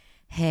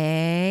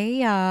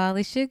y'all,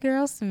 it's your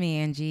girl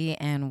Smangy,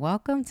 and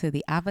welcome to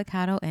the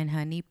Avocado and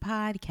Honey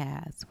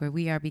podcast, where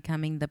we are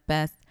becoming the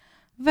best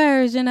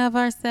version of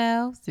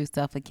ourselves through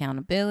self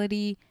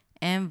accountability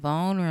and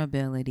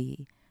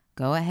vulnerability.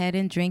 Go ahead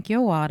and drink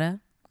your water.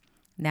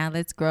 Now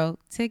let's grow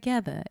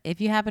together. If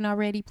you haven't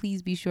already,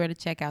 please be sure to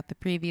check out the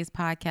previous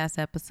podcast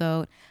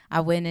episode. I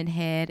went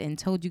ahead and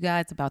told you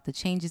guys about the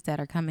changes that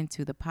are coming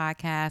to the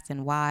podcast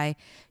and why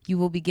you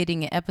will be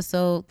getting an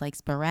episode like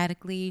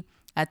sporadically.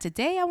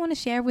 Today, I want to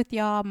share with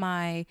y'all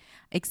my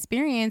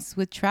experience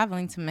with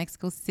traveling to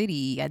Mexico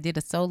City. I did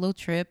a solo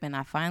trip and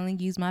I finally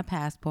used my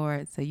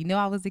passport. So,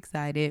 I was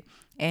excited.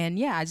 And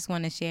yeah, I just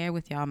want to share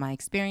with y'all my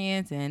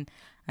experience and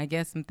I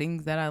guess some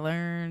things that I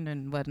learned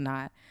and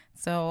whatnot.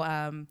 So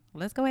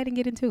let's go ahead and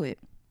get into it.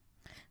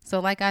 So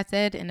like I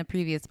said in the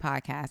previous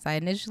podcast, I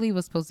initially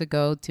was supposed to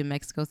go to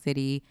Mexico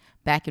City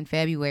back in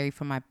February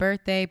for my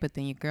birthday, but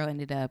then your girl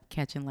ended up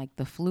catching like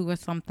the flu or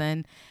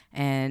something,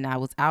 and I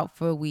was out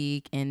for a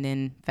week. And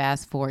then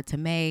fast forward to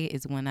May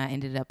is when I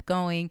ended up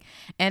going.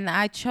 And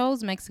I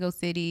chose Mexico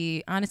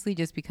City, honestly,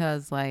 just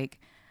because like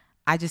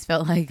I just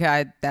felt like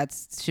that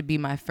should be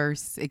my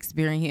first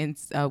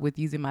experience with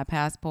using my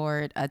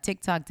passport.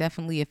 TikTok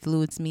definitely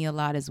influenced me a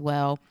lot as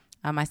well.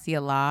 I see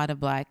a lot of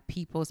Black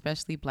people,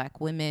 especially Black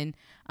women,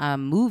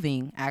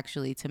 moving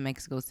actually to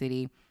Mexico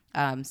City.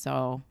 And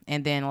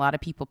then a lot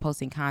of people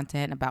posting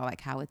content about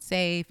like how it's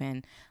safe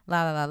and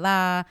la la la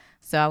la.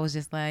 So I was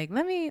just like,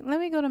 let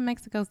me go to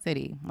Mexico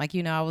City. Like,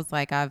 I was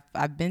like,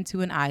 I've been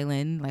to an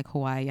island like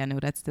Hawaii. I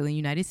know that's still in the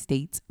United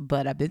States,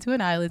 but I've been to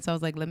an island. So I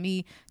was like, let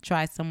me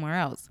try somewhere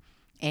else.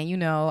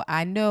 And,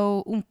 I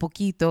know un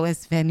poquito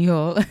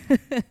español.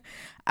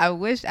 I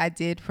wish I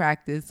did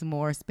practice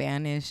more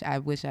Spanish. I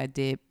wish I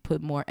did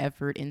put more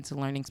effort into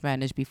learning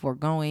Spanish before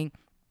going.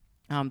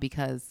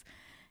 Because,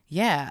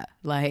 no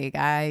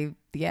hablé,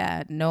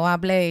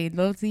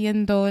 lo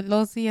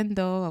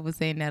siento. I was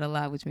saying that a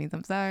lot, which means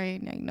I'm sorry.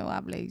 No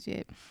hablé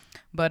shit.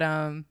 But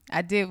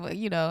I did,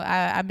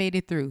 I made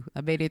it through.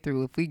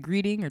 If we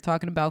greeting or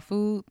talking about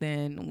food,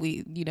 then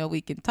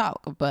we can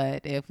talk.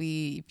 But if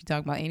you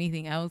talk about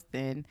anything else,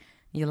 then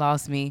you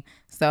lost me.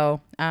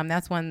 So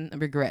that's one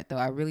regret, though.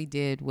 I really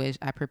did wish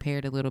I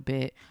prepared a little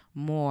bit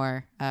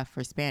more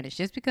for Spanish,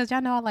 just because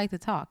y'all know I like to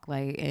talk.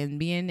 Like, and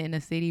being in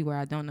a city where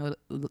I don't know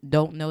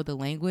the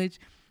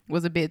language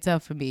was a bit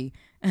tough for me.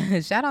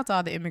 Shout out to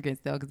all the immigrants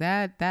though, because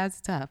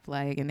that's tough.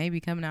 Like, and they be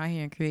coming out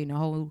here and creating a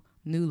whole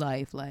new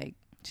life. Like,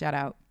 shout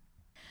out.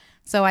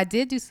 So I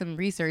did do some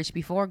research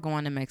before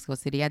going to Mexico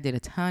City. I did a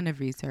ton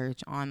of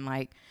research on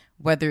like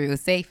whether it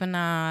was safe or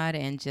not,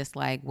 and just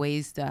like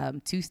ways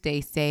to stay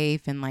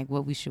safe, and like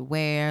what we should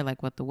wear,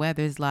 like what the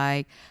weather's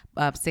like,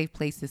 safe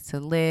places to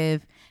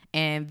live.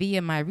 And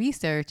via my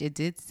research, it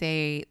did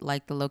say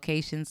like the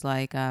locations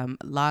like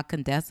La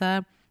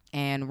Condesa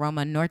and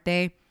Roma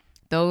Norte.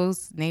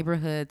 Those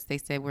neighborhoods, they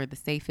said, were the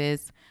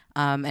safest.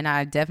 And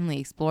I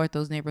definitely explored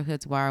those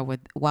neighborhoods while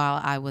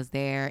I was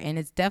there. And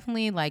it's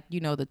definitely like, the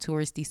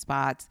touristy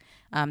spots.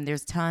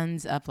 There's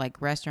tons of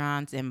like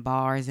restaurants and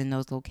bars in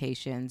those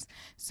locations.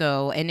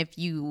 So, and if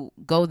you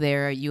go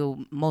there,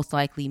 you'll most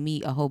likely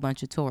meet a whole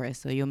bunch of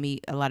tourists. So you'll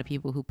meet a lot of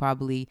people who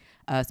probably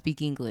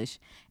speak English.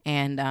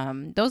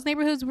 And those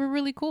neighborhoods were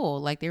really cool.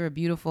 Like, they were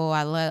beautiful.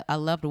 I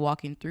loved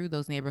walking through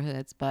those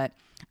neighborhoods. But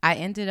I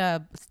ended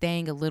up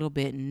staying a little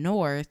bit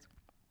north.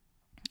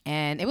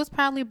 And it was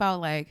probably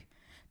about like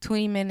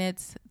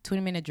 20-minute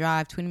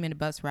drive, 20-minute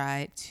bus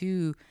ride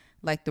to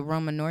like the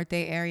Roma Norte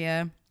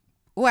area.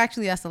 Well,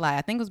 actually, that's a lie.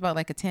 I think it was about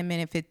like a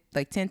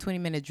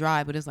 20-minute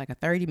drive, but it was like a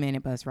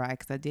 30-minute bus ride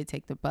because I did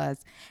take the bus.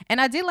 And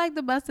I did like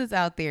the buses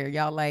out there,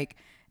 y'all. Like,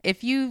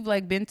 if you've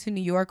like been to New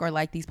York or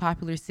like these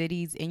popular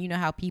cities, and you know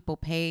how people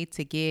pay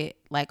to get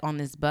like on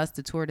this bus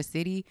to tour the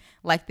city,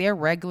 like their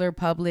regular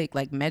public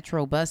like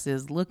metro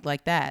buses look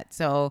like that.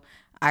 So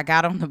I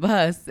got on the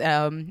bus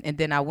and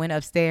then I went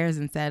upstairs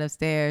and sat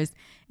upstairs,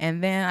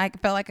 and then I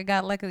felt like I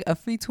got like a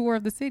free tour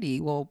of the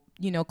city. Well,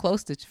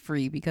 close to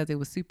free because it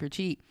was super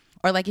cheap.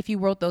 Or like if you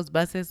rode those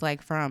buses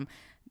like from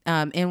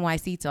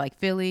NYC to like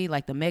Philly,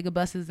 like the mega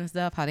buses and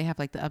stuff, how they have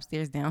like the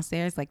upstairs,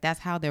 downstairs, like that's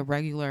how their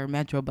regular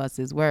metro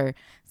buses were.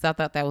 So I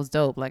thought that was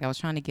dope. Like, I was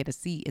trying to get a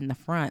seat in the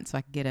front so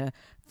I could get a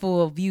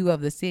full view of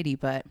the city,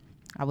 but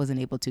I wasn't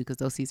able to because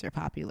those seats are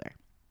popular.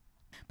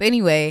 But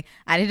anyway,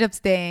 I ended up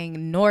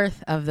staying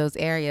north of those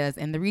areas.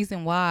 And the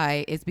reason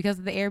why is because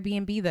of the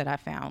Airbnb that I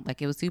found.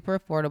 Like, it was super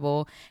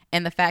affordable.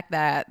 And the fact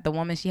that the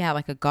woman, she had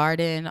like a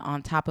garden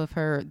on top of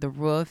the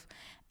roof.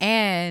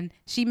 And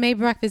she made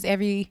breakfast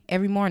every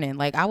morning.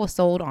 Like, I was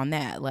sold on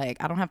that. Like,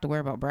 I don't have to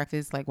worry about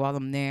breakfast like while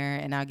I'm there.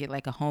 And I'll get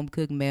like a home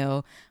cooked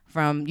meal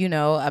from,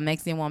 a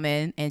Mexican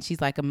woman. And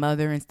she's like a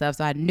mother and stuff.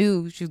 So I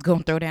knew she was going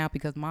to throw down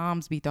because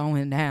moms be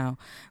throwing down.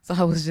 So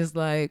I was just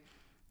like,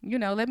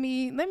 let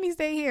me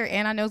stay here.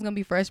 And I know it's going to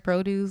be fresh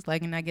produce,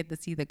 like, and I get to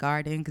see the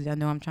garden because I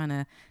know I'm trying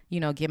to,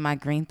 get my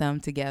green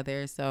thumb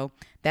together. So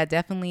that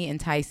definitely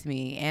enticed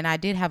me. And I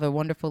did have a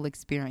wonderful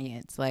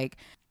experience. Like,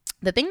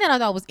 the thing that I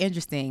thought was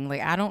interesting, like,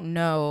 I don't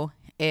know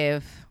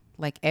if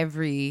like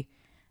every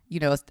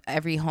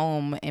every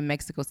home in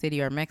Mexico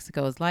City or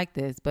Mexico is like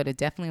this, but it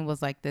definitely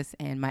was like this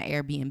in my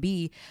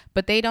Airbnb.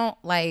 But they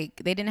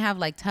didn't have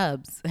like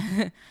tubs.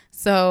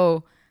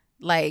 So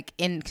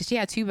because she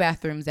had two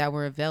bathrooms that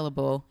were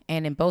available,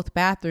 and in both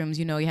bathrooms,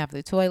 you have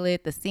the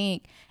toilet, the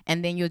sink,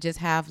 and then you'll just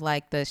have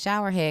like the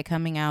shower head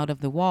coming out of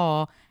the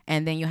wall,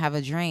 and then you have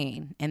a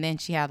drain, and then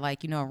she had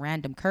like a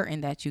random curtain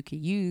that you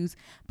could use,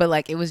 but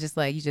like it was just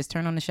like you just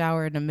turn on the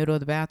shower in the middle of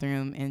the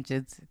bathroom and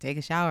just take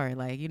a shower,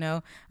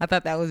 I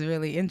thought that was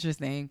really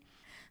interesting.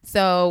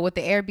 So with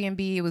the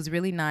Airbnb, it was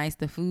really nice.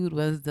 The food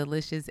was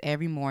delicious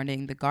every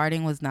morning. The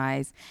garden was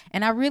nice,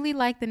 and I really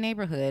liked the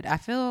neighborhood. I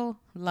feel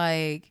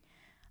like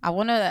I'm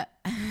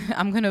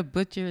gonna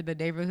butcher the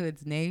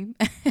neighborhood's name,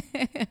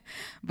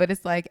 but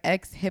it's like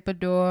Ex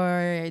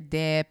Hippador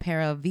de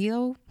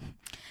Peraville.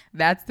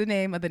 That's the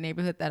name of the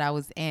neighborhood that I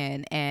was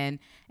in. And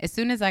as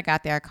soon as I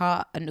got there, I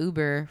called an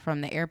Uber from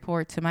the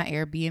airport to my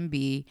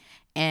Airbnb.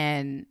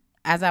 And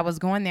as I was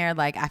going there,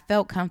 like I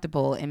felt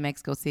comfortable in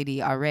Mexico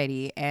City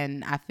already.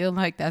 And I feel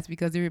like that's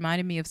because it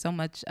reminded me of so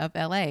much of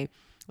LA.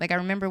 Like I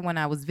remember when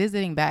I was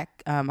visiting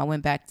back, I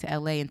went back to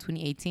LA in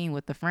 2018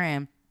 with a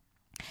friend.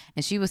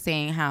 And she was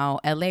saying how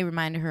LA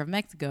reminded her of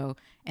Mexico.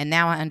 And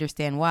now I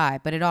understand why.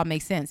 But it all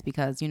makes sense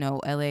because,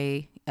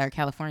 LA or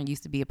California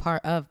used to be a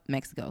part of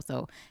Mexico.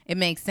 So it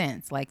makes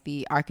sense. Like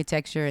the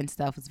architecture and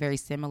stuff was very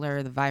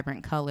similar, the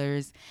vibrant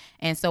colors.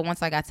 And so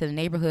once I got to the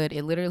neighborhood,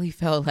 it literally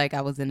felt like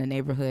I was in a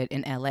neighborhood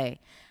in LA.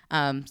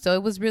 So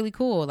it was really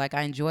cool. Like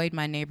I enjoyed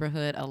my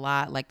neighborhood a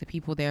lot. Like the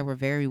people there were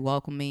very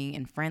welcoming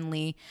and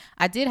friendly.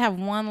 I did have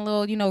one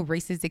little,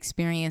 racist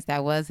experience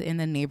that was in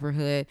the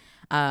neighborhood.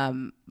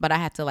 But I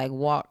had to like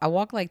walk. I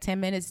walked like 10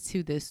 minutes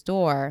to the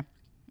store.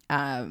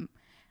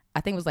 I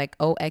think it was like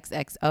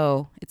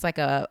OXXO. It's like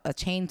a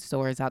chain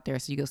stores out there.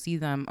 So you go see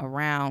them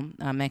around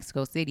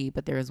Mexico City.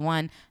 But there was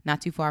one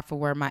not too far from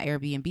where my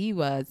Airbnb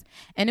was.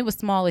 And it was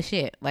small as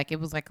shit. Like it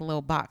was like a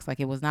little box. Like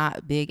it was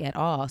not big at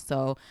all.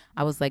 So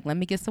I was like, let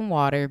me get some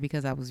water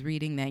because I was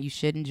reading that you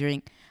shouldn't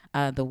drink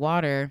the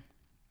water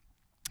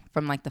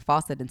from like the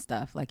faucet and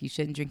stuff. Like you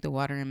shouldn't drink the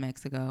water in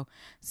Mexico.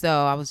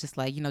 So I was just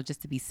like,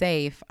 just to be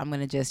safe, I'm going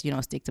to just,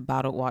 stick to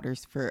bottled water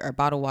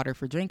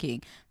for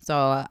drinking.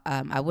 So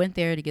I went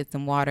there to get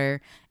some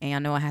water, and I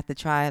know I had to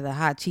try the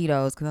hot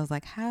Cheetos because I was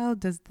like, how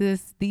does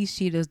these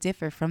Cheetos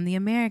differ from the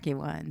American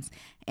ones?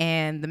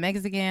 And the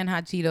Mexican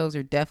hot Cheetos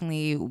are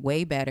definitely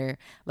way better.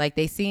 Like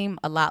they seem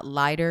a lot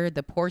lighter.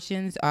 The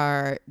portions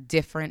are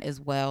different as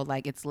well.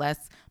 Like it's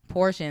less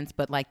portions,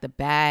 but like the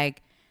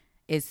bag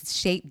is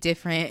shaped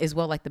different as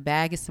well. Like the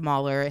bag is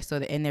smaller,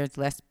 and there's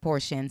less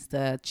portions.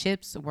 The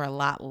chips were a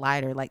lot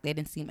lighter. Like they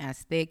didn't seem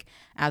as thick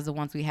as the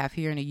ones we have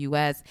here in the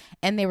U.S.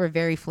 And they were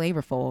very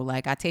flavorful.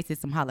 Like I tasted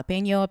some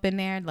jalapeno up in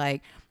there.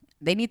 Like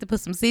they need to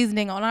put some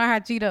seasoning on our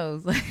hot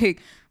Cheetos.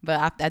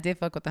 But I did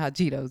fuck with the hot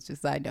Cheetos,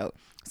 just side note.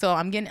 So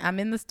I'm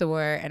in the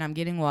store and I'm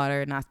getting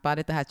water, and I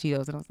spotted the hot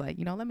Cheetos and I was like,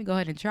 let me go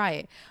ahead and try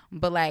it.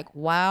 But like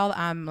while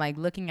I'm like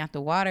looking at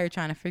the water,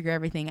 trying to figure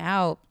everything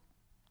out,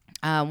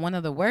 one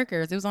of the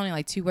workers, it was only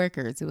like two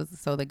workers.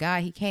 So the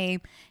guy, he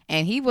came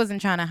and he wasn't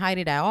trying to hide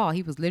it at all.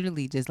 He was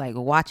literally just like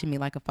watching me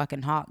like a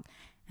fucking hawk.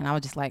 And I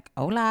was just like,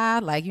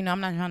 hola. Like, I'm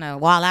not trying to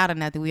wall out or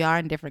nothing. We are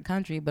in a different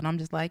country, but I'm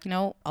just like,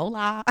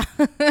 hola,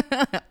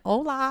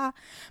 hola.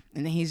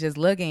 And then he's just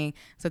looking.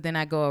 So then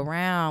I go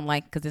around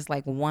cause it's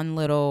like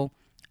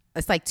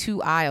it's like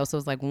two aisles. So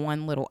it's like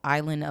one little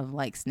island of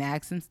like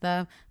snacks and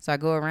stuff. So I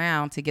go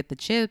around to get the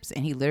chips,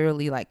 and he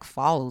literally like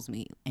follows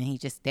me, and he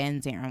just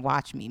stands there and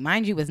watch me.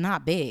 Mind you, it's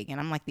not big, and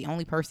I'm like the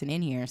only person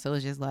in here. So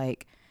it's just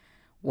like,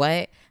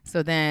 what?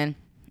 So then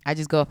I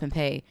just go up and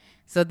pay.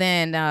 So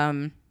then,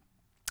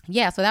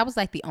 so that was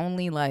like the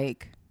only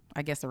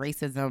I guess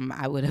racism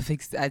I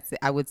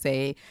would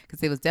say,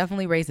 because it was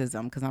definitely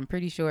racism, because I'm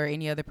pretty sure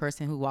any other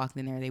person who walked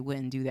in there, they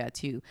wouldn't do that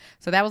too.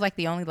 So that was like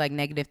the only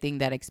negative thing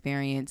that I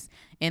experienced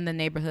in the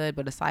neighborhood.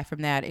 But aside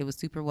from that, it was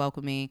super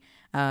welcoming.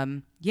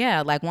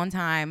 Like one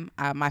time,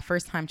 my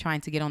first time trying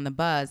to get on the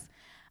bus,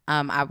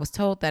 I was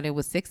told that it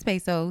was 6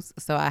 pesos.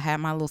 So I had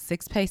my little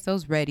 6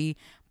 pesos ready.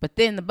 But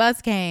then the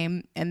bus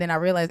came, and then I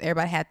realized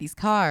everybody had these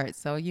cards.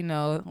 So,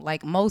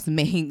 like most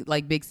main,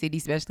 big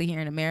cities, especially here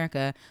in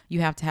America,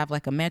 you have to have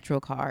like a Metro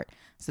card.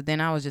 So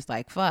then I was just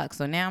like, fuck.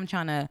 So now I'm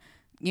trying to,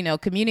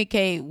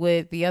 communicate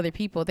with the other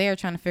people there,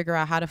 trying to figure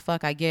out how the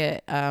fuck I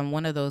get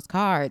one of those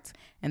cards.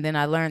 And then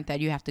I learned that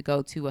you have to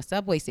go to a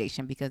subway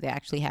station, because they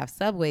actually have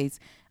subways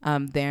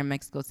there in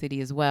Mexico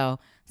City as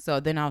well. So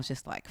then I was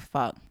just like,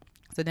 fuck.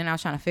 So then I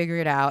was trying to figure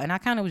it out, and I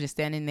kind of was just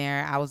standing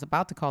there. I was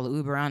about to call the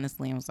Uber,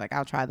 honestly, and was like,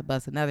 I'll try the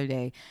bus another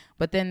day.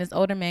 But then this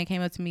older man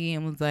came up to me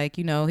and was like,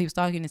 he was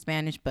talking in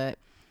Spanish, but,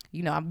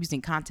 I'm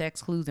using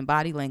context clues and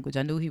body language.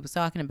 I knew what he was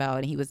talking about,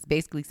 and he was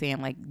basically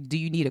saying, like, do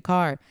you need a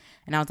card?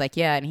 And I was like,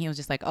 yeah. And he was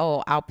just like,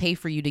 oh, I'll pay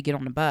for you to get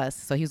on the bus.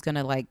 So he was going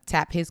to,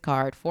 tap his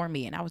card for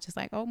me. And I was just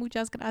like, oh,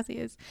 muchas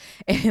gracias.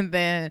 And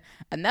then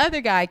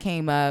another guy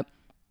came up,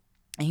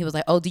 And he was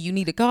like, "Oh, do you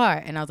need a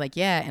car?" And I was like,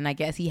 "Yeah." And I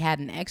guess he had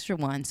an extra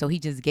one. So he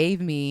just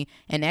gave me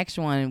an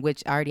extra one,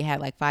 which already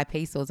had like 5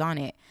 pesos on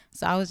it.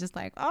 So I was just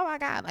like, oh my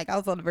God. Like I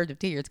was on the verge of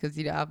tears because,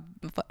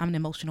 I'm an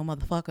emotional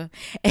motherfucker.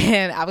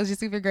 And I was just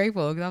super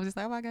grateful because I was just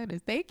like, oh my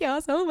goodness, thank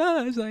y'all so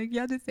much. Like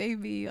y'all just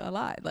saved me a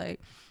lot. Like,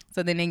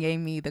 so then they gave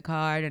me the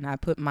card and I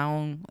put my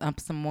own,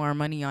 some more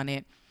money on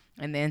it.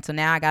 And then so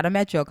now I got a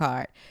Metro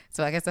card.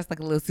 So I guess that's like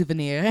a little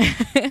souvenir.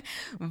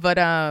 But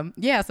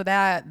yeah, so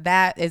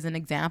that is an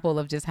example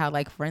of just how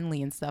like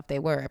friendly and stuff they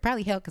were. It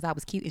probably helped because I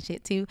was cute and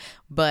shit too,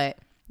 but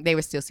they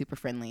were still super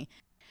friendly.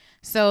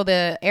 So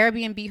the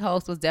Airbnb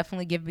host was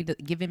definitely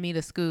giving me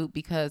the scoop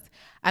because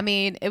I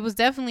mean it was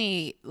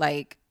definitely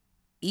like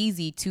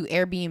easy to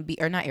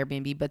Airbnb, or not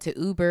Airbnb, but to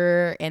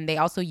Uber, and they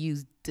also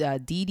used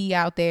Didi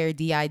out there,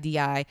 Didi.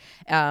 It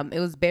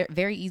was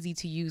very easy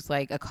to use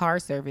like a car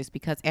service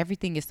because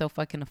everything is so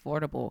fucking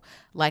affordable.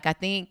 Like I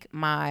think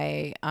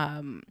my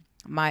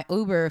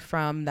Uber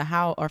from the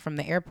house or from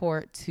the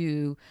airport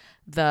to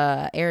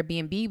the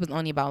Airbnb was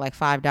only about like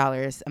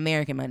 $5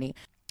 American money.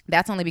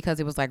 That's only because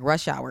it was like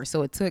rush hour.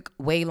 So it took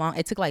way long.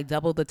 It took like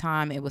double the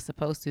time it was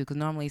supposed to, because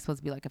normally it's supposed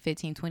to be like a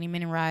 15-20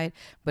 minute ride,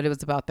 but it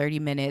was about 30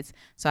 minutes.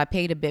 So I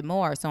paid a bit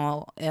more.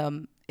 So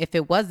if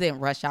it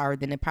wasn't rush hour,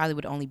 then it probably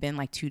would have only been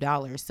like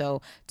 $2.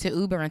 So to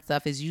Uber and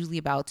stuff is usually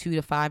about $2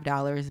 to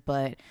 $5.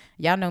 But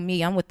y'all know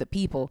me, I'm with the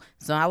people.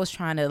 So I was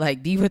trying to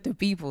like be with the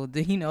people.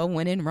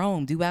 When in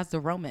Rome, do as the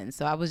Romans.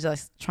 So I was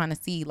just trying to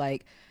see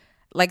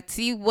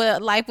see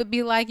what life would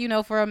be like,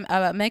 for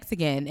a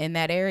Mexican in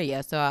that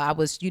area. So I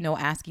was,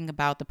 asking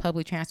about the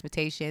public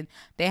transportation.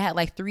 They had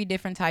like 3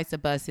 different types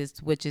of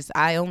buses, which is,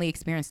 I only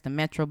experienced the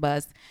Metro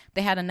bus.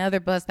 They had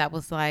another bus that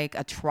was like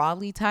a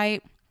trolley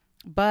type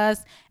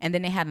bus. And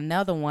then they had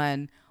another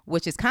one,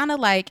 which is kind of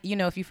like,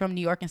 if you're from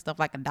New York and stuff,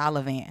 like a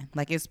dollar van.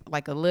 Like it's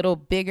like a little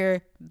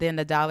bigger than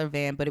the dollar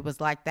van, but it was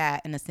like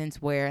that in a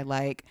sense where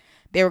like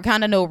there were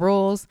kind of no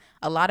rules.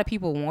 A lot of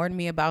people warned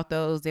me about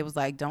those. They was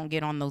like, don't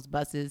get on those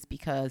buses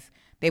because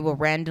they will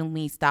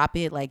randomly stop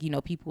it. Like,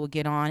 people will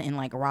get on and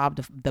like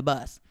rob the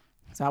bus.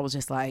 So I was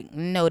just like,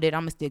 noted,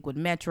 I'm gonna stick with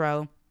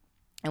Metro.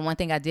 And one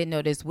thing I did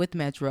notice with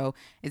Metro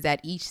is that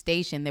each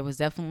station there was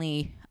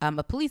definitely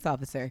a police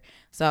officer.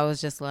 So I was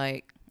just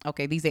like,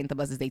 okay, these ain't the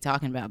buses they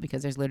talking about,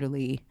 because there's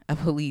literally a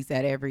police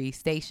at every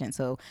station.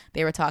 So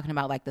they were talking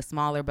about like the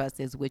smaller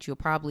buses, which you'll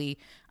probably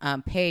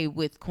pay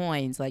with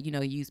coins, like,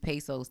 use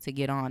pesos to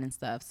get on and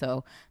stuff.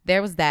 So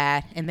there was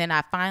that. And then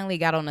I finally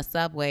got on the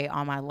subway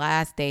on my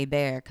last day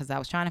there because I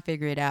was trying to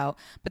figure it out.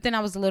 But then I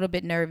was a little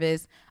bit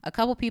nervous. A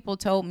couple people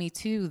told me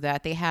too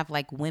that they have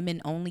like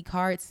women only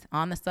carts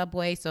on the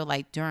subway. So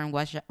like during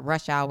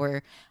rush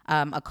hour,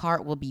 a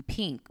cart will be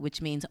pink,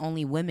 which means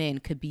only women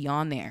could be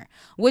on there,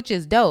 which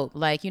is dope.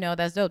 Like,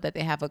 that's dope that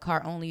they have a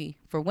cart only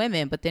for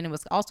women. But then it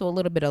was also a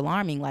little bit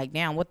alarming. Like,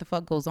 damn, what the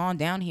fuck goes on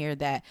down here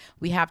that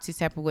we have to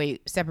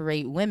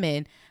separate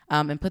women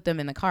and put them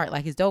in the cart?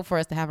 Like, it's dope for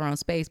us to have our own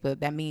space, but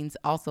that means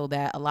also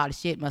that a lot of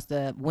shit must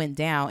have went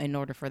down in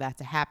order for that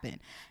to happen.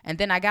 And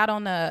then I got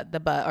on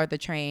the bus or the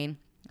train,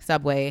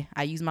 subway.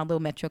 I used my little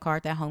Metro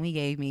card that homie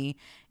gave me,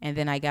 and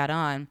then I got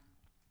on.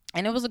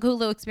 And it was a cool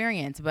little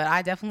experience, but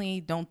I definitely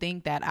don't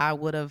think that I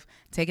would have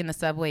taken the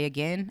subway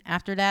again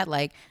after that.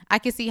 Like, I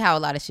could see how a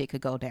lot of shit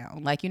could go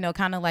down. Like,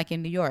 kind of like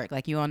in New York,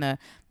 like you on the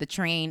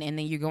train and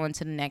then you're going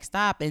to the next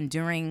stop, and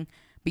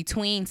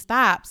between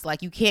stops,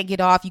 like you can't get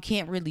off, you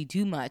can't really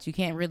do much, you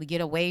can't really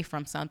get away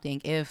from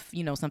something if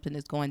something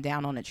is going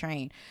down on a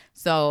train.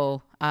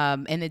 So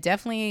and it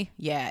definitely,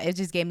 yeah, it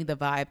just gave me the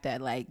vibe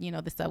that like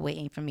the subway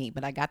ain't for me.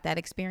 But I got that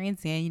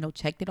experience in,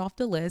 checked it off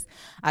the list.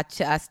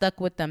 I stuck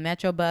with the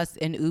Metro bus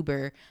and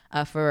Uber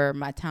for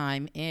my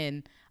time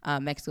in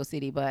Mexico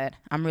City. But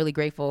I'm really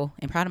grateful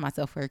and proud of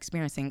myself for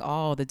experiencing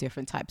all the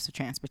different types of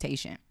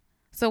transportation.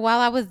 So while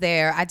I was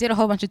there, I did a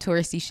whole bunch of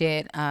touristy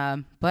shit,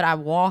 but I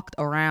walked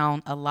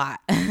around a lot.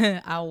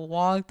 I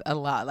walked a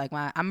lot. Like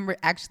I'm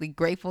actually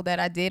grateful that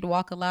I did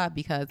walk a lot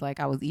because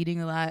like I was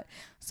eating a lot.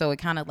 So it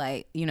kind of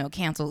like,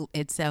 canceled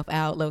itself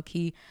out low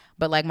key.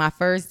 But like my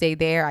first day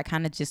there, I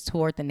kind of just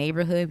toured the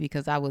neighborhood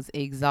because I was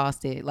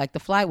exhausted. Like the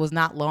flight was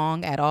not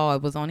long at all.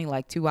 It was only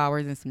like 2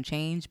 hours and some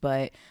change.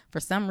 But for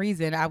some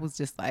reason, I was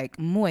just like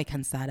muy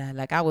cansada.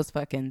 Like I was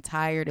fucking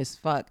tired as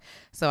fuck.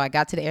 So I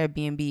got to the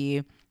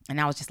Airbnb. And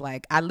I was just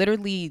like, I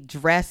literally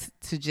dressed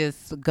to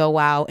just go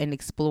out and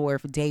explore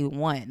for day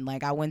one.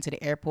 Like I went to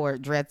the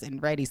airport dressed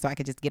and ready so I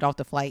could just get off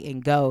the flight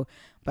and go.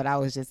 But I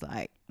was just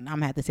like, I'm going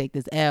to have to take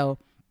this L.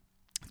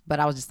 But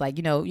I was just like,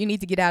 you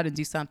need to get out and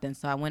do something.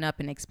 So I went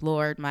up and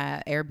explored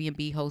my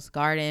Airbnb host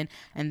garden.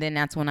 And then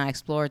that's when I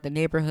explored the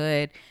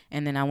neighborhood.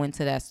 And then I went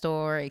to that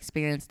store,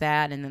 experienced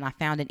that. And then I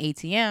found an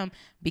ATM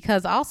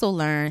because I also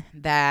learned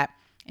that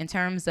in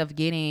terms of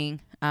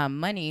getting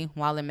money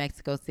while in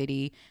Mexico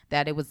City,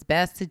 that it was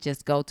best to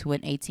just go to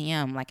an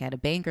ATM, like at a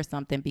bank or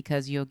something,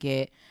 because you'll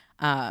get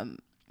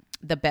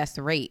the best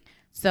rate.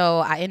 So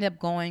I ended up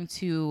going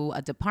to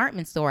a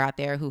department store out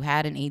there who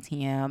had an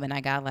ATM, and I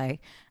got I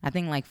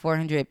think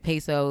 400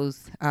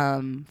 pesos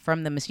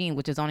from the machine,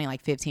 which is only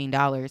like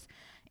 $15.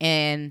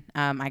 And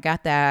I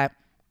got that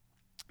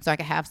so I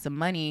could have some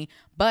money.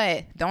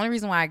 But the only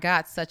reason why I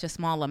got such a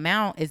small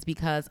amount is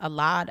because a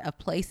lot of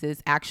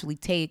places actually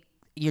take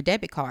your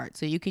debit card.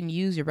 So you can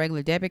use your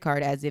regular debit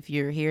card as if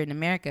you're here in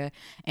America,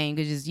 and you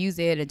can just use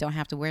it and don't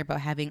have to worry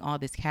about having all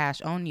this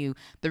cash on you.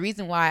 The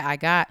reason why I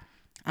got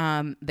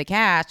the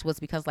cash was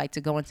because, like,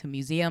 to go into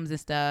museums and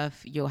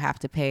stuff, you'll have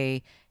to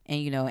pay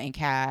and, in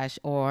cash,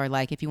 or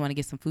like if you want to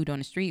get some food on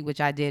the street,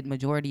 which I did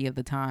majority of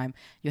the time,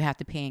 you have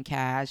to pay in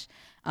cash.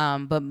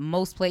 But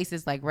most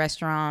places like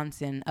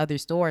restaurants and other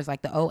stores,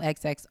 like the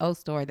OXXO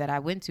store that I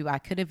went to, I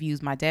could have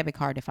used my debit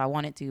card if I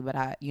wanted to, but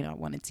I,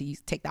 wanted to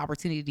take the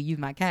opportunity to use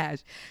my cash.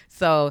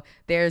 So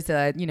there's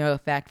a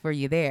fact for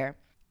you there.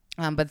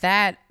 But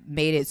that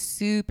made it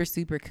super,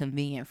 super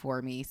convenient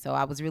for me. So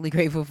I was really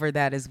grateful for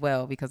that as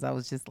well, because I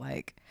was just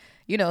like,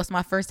 it's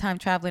my first time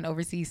traveling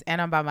overseas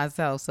and I'm by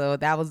myself. So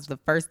that was the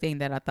first thing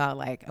that I thought,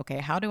 like, okay,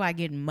 how do I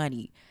get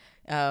money?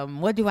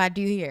 What do I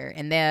do here?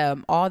 And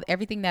then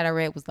everything that I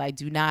read was like,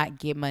 do not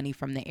get money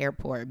from the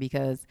airport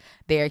because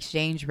their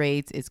exchange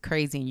rates is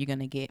crazy and you're going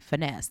to get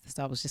finessed.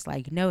 So I was just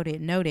like,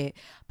 noted.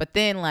 But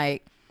then,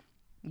 like,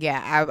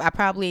 yeah, I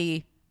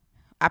probably...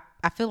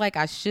 I feel like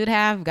I should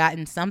have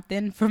gotten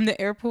something from the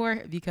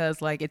airport,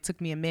 because like it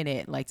took me a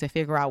minute like to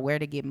figure out where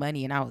to get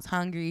money, and I was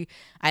hungry.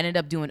 I ended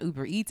up doing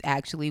Uber Eats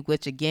actually,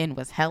 which again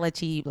was hella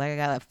cheap. Like I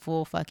got a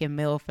full fucking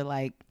meal for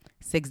like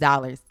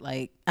 $6.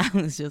 Like I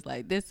was just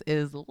like, this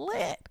is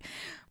lit.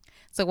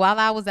 So while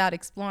I was out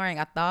exploring,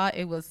 I thought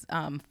it was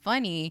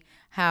funny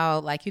how,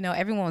 like,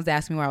 everyone was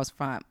asking me where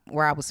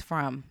I was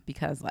from,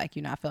 because like,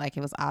 I feel like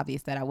it was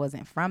obvious that I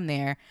wasn't from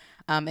there.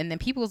 And then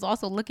people was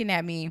also looking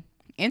at me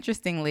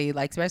interestingly,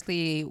 like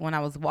especially when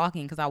I was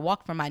walking, because I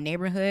walked from my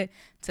neighborhood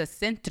to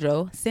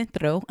Centro,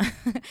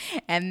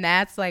 and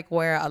that's like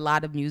where a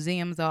lot of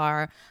museums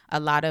are, a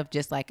lot of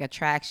just like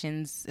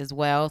attractions as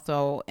well.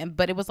 So,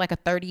 but it was like a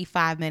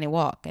 35-minute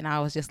walk, and I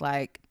was just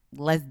like,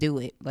 let's do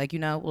it. Like,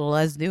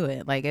 let's do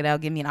it. Like, it'll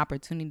give me an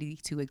opportunity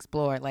to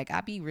explore. Like,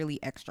 I'd be really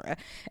extra.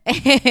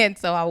 And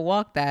so I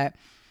walked that.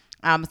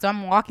 So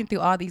I'm walking through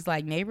all these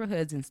like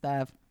neighborhoods and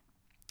stuff,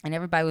 and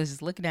everybody was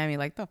just looking at me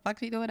like, the fuck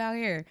she doing out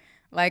here?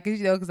 Like,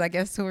 because I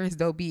guess tourists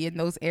don't be in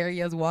those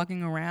areas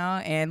walking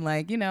around. And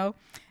like, and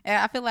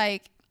I feel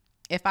like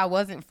if I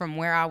wasn't from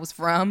where I was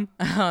from,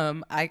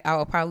 I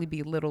would probably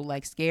be a little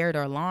like scared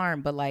or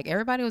alarmed. But like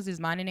everybody was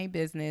just minding their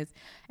business.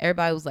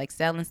 Everybody was like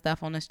selling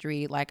stuff on the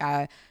street. Like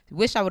I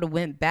wish I would have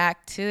went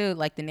back to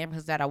like the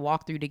neighborhoods that I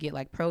walked through to get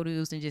like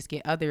produce and just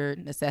get other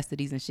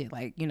necessities and shit,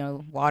 like,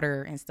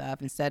 water and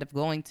stuff, instead of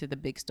going to the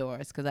big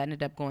stores. Because I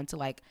ended up going to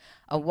like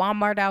a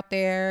Walmart out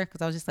there,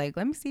 because I was just like,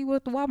 let me see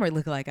what the Walmart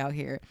look like out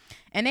here.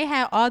 And they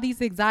had all these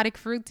exotic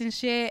fruits and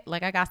shit.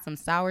 Like I got some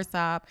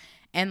soursop.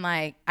 And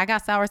like I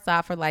got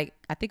soursop for like,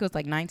 I think it was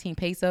like 19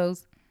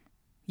 pesos.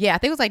 Yeah, I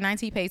think it was like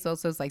 19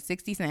 pesos. So it's like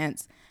 60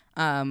 cents,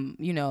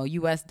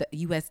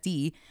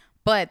 USD.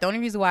 But the only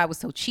reason why it was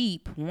so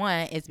cheap,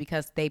 one, is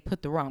because they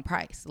put the wrong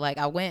price. Like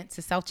I went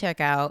to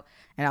self-checkout,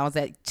 and I was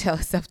at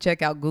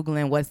self-checkout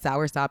Googling what's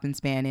soursop in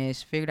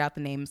Spanish, figured out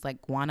the names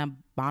like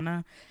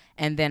guanabana.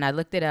 And then I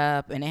looked it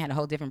up, and they had a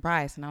whole different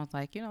price. And I was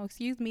like,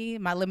 excuse me,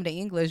 my limited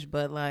English,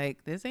 but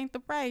like, this ain't the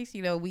price.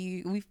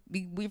 We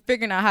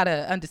figuring out how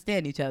to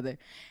understand each other.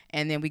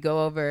 And then we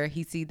go over,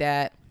 he see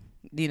that,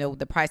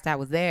 the price that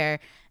was there.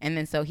 And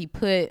then so he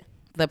put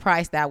the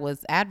price that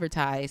was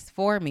advertised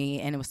for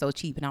me, and it was so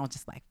cheap. And I was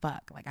just like,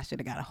 fuck, like I should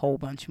have got a whole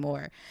bunch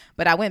more.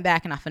 But I went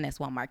back and I finessed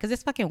Walmart, because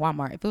it's fucking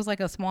Walmart. If it was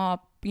like a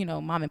small,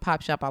 mom and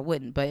pop shop, I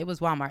wouldn't. But it was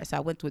Walmart. So I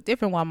went to a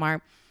different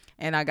Walmart,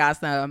 and I got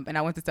some, and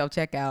I went to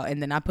self-checkout,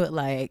 and then I put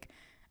like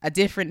a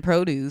different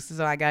produce,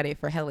 so I got it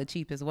for hella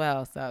cheap as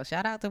well. So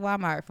shout out to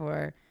Walmart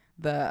for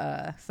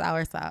the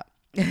soursop.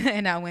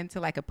 And I went to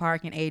like a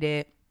park and ate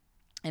it.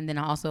 And then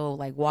I also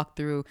like walked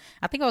through,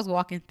 I think I was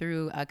walking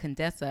through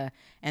Condesa,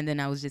 and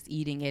then I was just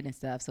eating it and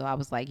stuff. So I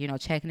was like,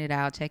 checking it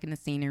out, checking the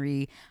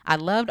scenery. I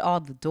loved all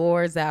the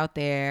doors out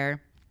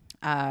there.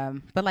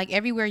 But like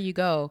everywhere you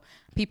go,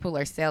 people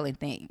are selling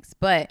things.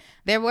 But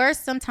there were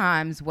some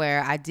times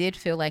where I did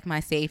feel like my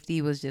safety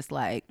was just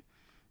like,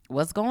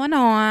 what's going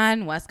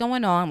on?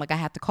 Like I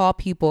have to call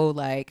people,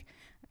 like,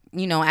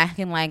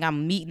 acting like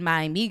I'm meeting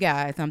my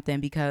amiga or something,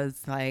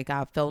 because like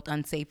I felt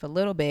unsafe a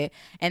little bit.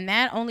 And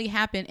that only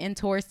happened in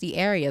touristy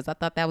areas. I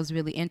thought that was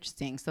really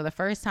interesting. So the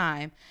first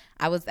time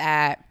I was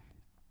at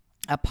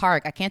a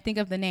park, I can't think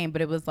of the name,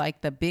 but it was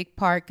like the big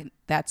park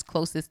that's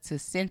closest to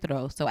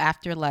Centro. So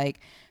after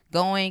like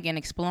going and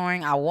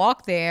exploring, I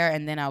walked there,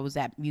 and then I was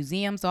at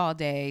museums all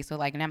day. So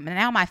like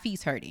now my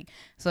feet's hurting.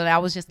 So I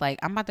was just like,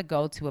 I'm about to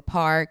go to a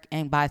park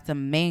and buy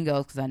some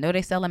mangoes, because I know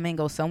they sell a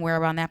mango somewhere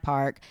around that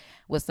park,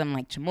 with some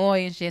like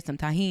chamoy and shit, some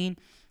tahini.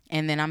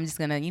 And then I'm just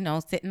going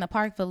to, sit in the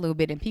park for a little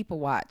bit and people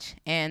watch.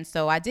 And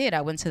so I did. I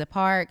went to the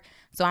park.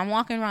 So I'm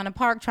walking around the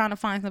park trying to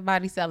find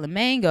somebody selling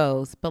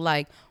mangoes. But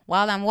like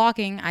while I'm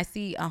walking, I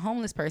see a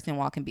homeless person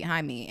walking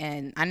behind me.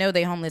 And I know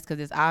they're homeless because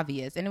it's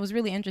obvious. And it was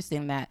really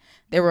interesting that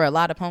there were a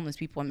lot of homeless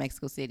people in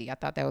Mexico City. I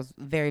thought that was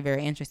very,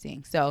 very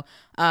interesting. So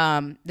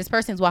this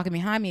person's walking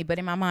behind me. But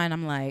in my mind,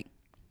 I'm like,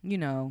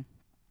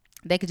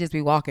 they could just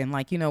be walking,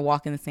 like,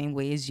 walking the same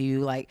way as you,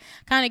 like,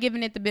 kind of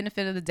giving it the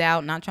benefit of the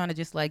doubt, not trying to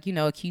just, like,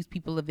 accuse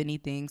people of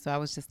anything. So I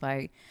was just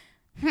like,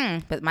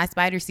 but my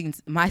spider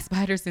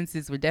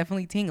senses were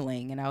definitely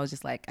tingling, and I was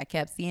just like, I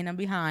kept seeing them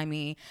behind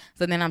me.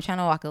 So then I'm trying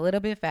to walk a little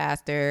bit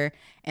faster,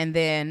 and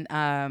then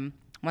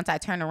once I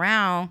turned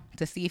around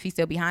to see if he's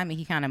still behind me,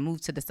 he kind of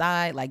moved to the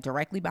side, like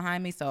directly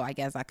behind me. So I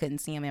guess I couldn't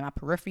see him in my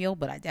peripheral,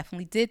 but I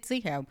definitely did see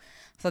him.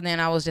 So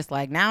then I was just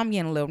like, now I'm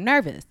getting a little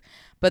nervous.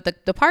 But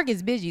the park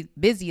is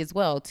busy as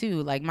well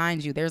too. Like,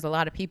 mind you, there's a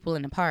lot of people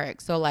in the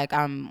park. So like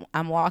I'm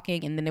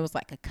walking, and then there was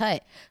like a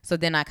cut. So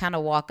then I kind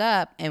of walk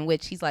up, in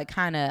which he's like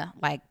kind of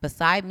like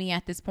beside me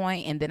at this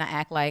point, and then I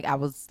act like I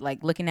was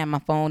like looking at my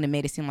phone and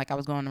made it seem like I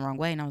was going the wrong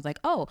way, and I was like,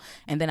 oh,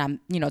 and then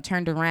I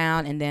turned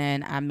around, and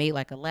then I made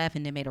like a left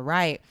and then made a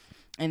right,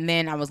 and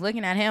then I was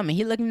looking at him and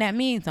he looking at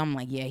me, so I'm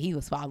like, yeah, he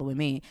was following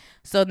me.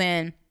 So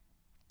then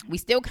we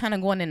still kind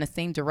of going in the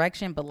same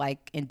direction, but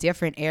like in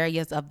different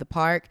areas of the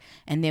park.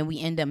 And then we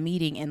end up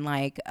meeting in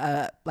like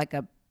a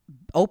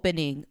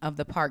opening of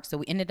the park. So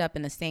we ended up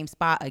in the same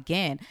spot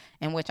again,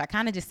 in which I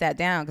kind of just sat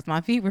down because my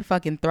feet were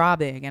fucking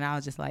throbbing. And I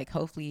was just like,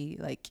 hopefully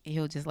like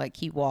he'll just like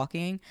keep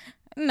walking.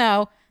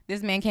 No,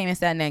 this man came and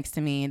sat next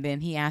to me, and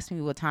then he asked me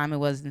what time it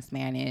was in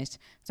Spanish.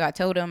 So I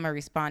told him, I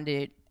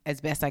responded as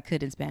best I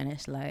could in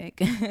Spanish,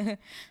 like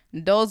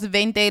dos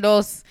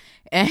 22,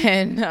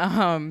 and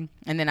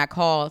then I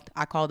called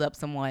up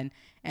someone,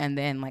 and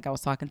then like I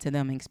was talking to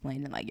them and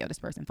explaining like, yo, this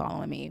person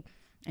following me.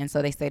 And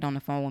so they stayed on the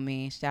phone with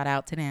me. Shout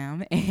out to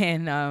them.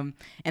 And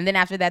then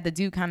after that, the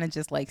dude kind of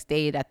just like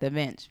stayed at the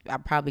bench,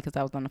 probably because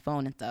I was on the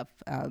phone and stuff.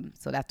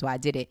 So that's why I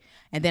did it.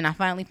 And then I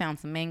finally found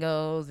some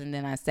mangoes, and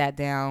then I sat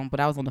down, but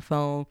I was on the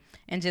phone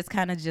and just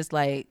kind of just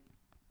like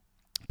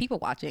people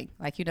watching.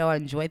 Like, I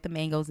enjoyed the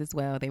mangoes as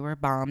well. They were a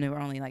bomb. They were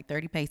only like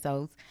 30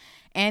 pesos.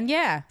 And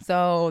yeah,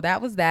 so that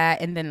was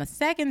that. And then the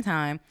second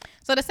time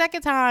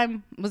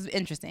was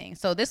interesting.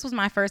 So this was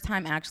my first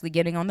time actually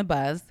getting on the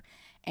bus.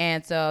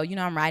 And so,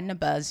 I'm riding the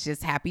bus,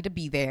 just happy to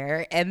be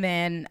there. And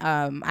then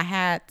I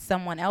had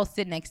someone else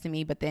sit next to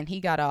me, but then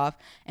he got off.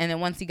 And then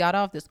once he got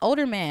off, this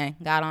older man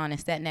got on and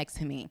sat next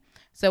to me.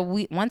 So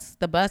once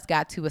the bus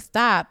got to a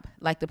stop,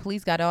 like the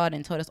police got on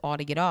and told us all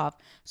to get off.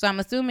 So I'm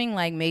assuming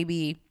like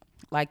maybe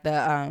like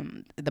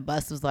the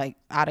bus was like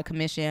out of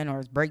commission, or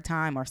it's break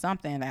time or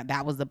something.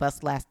 That was the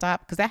bus last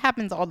stop, because that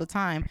happens all the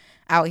time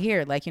out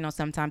here. Like,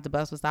 sometimes the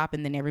bus will stop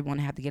and then everyone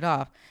have to get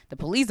off. The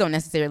police don't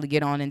necessarily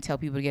get on and tell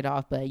people to get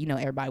off, but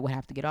everybody would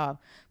have to get off.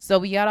 So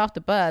we got off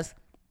the bus,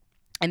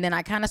 and then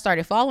I kind of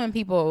started following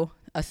people,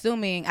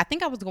 assuming, I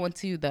think I was going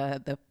to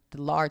the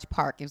large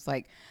park. It was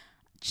like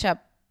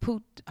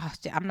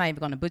I'm not even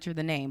going to butcher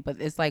the name, but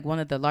it's like one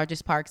of the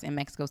largest parks in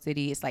Mexico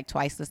City. It's like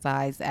twice the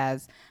size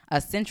as a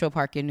Central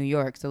Park in New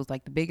York. So it's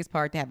like the biggest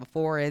park. They have a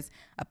forest,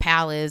 a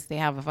palace. They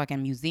have a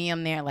fucking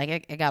museum there.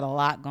 Like it got a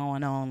lot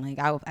going on. Like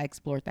I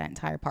explored that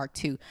entire park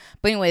too.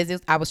 But anyways,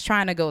 I was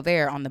trying to go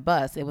there on the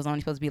bus. It was only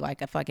supposed to be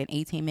like a fucking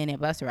 18-minute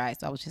bus ride.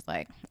 So I was just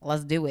like,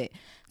 let's do it.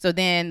 So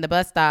then the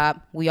bus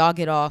stop, we all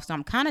get off. So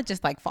I'm kind of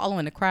just like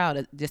following the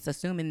crowd, just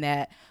assuming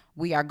that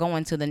we are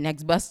going to the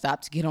next bus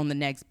stop to get on the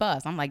next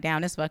bus. I'm like,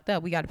 damn, this fucked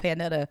up. We got to pay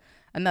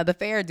another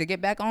fare to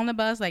get back on the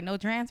bus, like no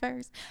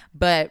transfers.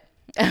 But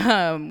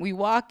we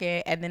walk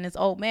in, and then this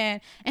old man,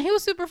 and he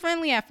was super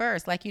friendly at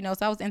first, like, so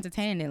I was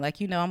entertaining it.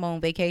 Like, I'm on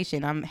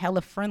vacation. I'm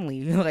hella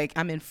friendly. Like,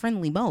 I'm in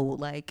friendly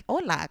mode. Like,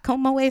 hola,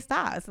 como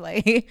estás?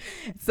 Like,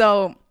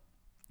 so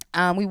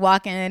we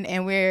walk in,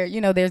 and we're,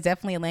 there's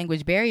definitely a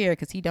language barrier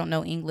because he don't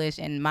know English,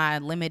 and my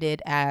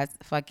limited as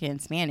fucking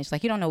Spanish.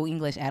 Like, he don't know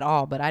English at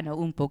all, but I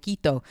know un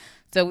poquito.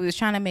 So we was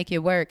trying to make it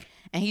work,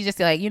 and he just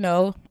like,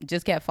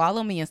 just kept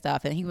following me and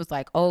stuff. And he was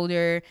like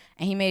older,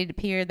 and he made it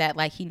appear that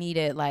like he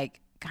needed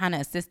like kind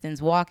of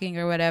assistance walking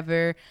or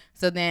whatever.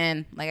 So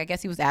then like, I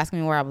guess he was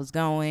asking me where I was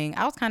going.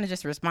 I was kind of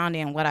just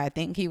responding what I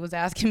think he was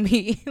asking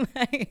me.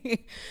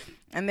 Like,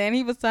 and then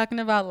he was talking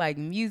about like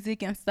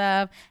music and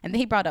stuff. And then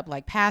he brought up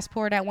like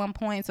passport at one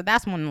point. So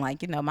that's when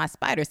like, my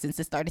spider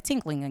senses started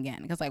tinkling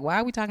again. Because like, why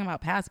are we talking about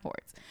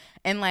passports?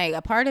 And like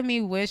a part of me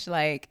wished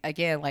like,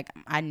 again, like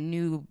I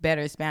knew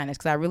better Spanish,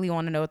 because I really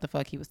want to know what the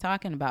fuck he was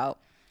talking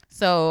about.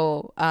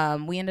 So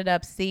we ended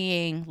up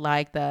seeing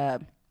like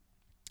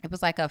it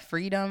was like a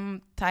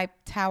freedom type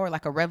tower,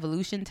 like a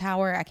revolution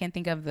tower. I can't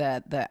think of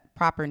the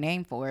proper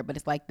name for it, but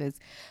it's like this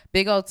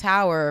big old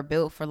tower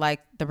built for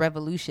like the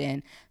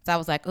revolution. So I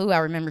was like, ooh, I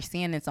remember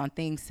seeing this on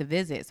things to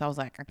visit. So I was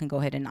like, I can go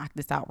ahead and knock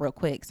this out real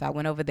quick. So I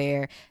went over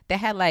there. They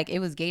had like, it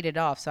was gated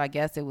off, so I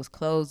guess it was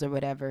closed or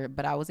whatever,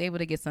 but I was able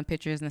to get some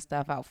pictures and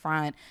stuff out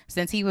front.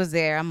 Since he was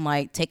there, I'm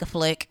like, take a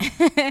flick.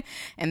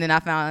 And then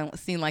I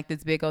seen like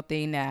this big old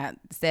thing that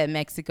said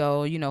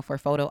Mexico, for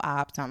photo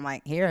ops. So I'm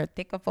like, here,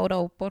 take a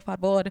photo, por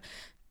favor.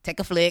 Take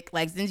a flick.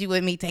 Like, since you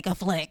with me, take a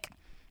flick.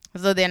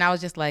 So then I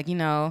was just like,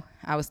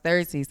 I was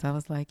thirsty. So I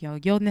was like, yo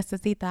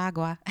necesita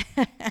agua.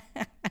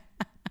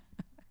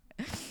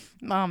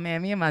 Oh,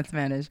 man, me and my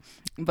Spanish.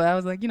 But I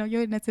was like, yo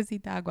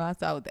necesita agua.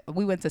 So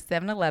we went to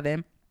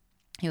 7-Eleven.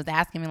 he was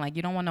asking me like,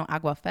 you don't want no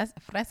agua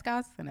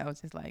frescas? And I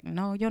was just like,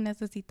 no, yo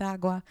necesito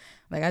agua.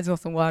 Like, I just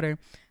want some water.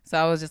 So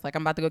I was just like,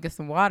 I'm about to go get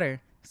some water.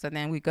 So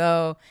then we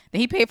go. Then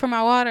he paid for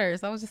my water.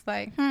 So I was just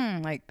like,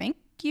 like, thank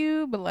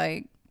you. But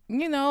like,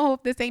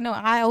 hope this ain't no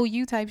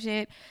IOU type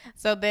shit.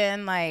 So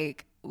then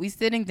like we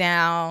sitting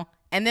down.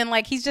 And then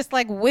like he's just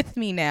like with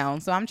me now.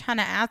 So I'm trying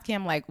to ask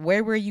him like,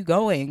 where were you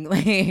going?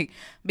 Like,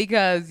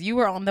 because you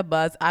were on the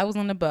bus, I was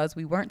on the bus,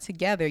 we weren't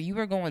together. You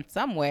were going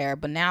somewhere,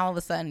 but now all of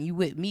a sudden you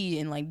with me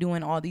and like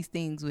doing all these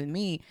things with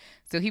me.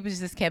 So he was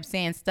just kept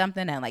saying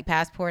something at like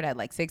passport at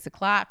like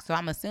 6:00. So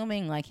I'm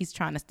assuming like he's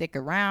trying to stick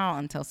around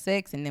until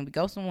 6 and then we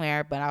go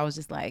somewhere. But I was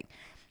just like,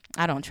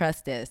 I don't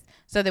trust this.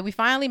 So that we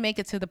finally make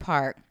it to the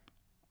park.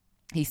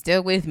 He's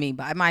still with me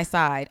by my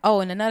side.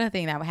 Oh, and another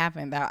thing that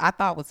happened that I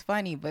thought was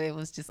funny, but it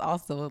was just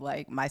also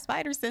like my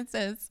spider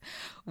senses,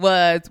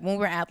 was when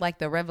we're at like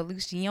the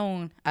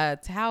Revolution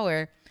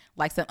Tower,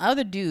 like some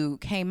other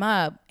dude came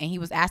up and he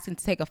was asking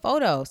to take a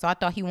photo. So I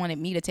thought he wanted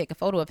me to take a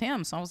photo of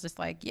him. So I was just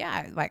like,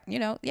 yeah, like,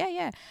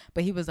 yeah.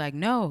 But he was like,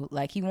 no,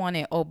 like he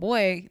wanted, oh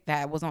boy,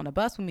 that was on the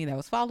bus with me, that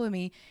was following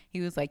me. He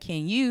was like,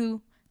 can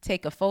you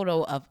take a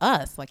photo of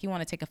us? Like he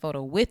wanted to take a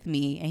photo with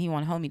me and he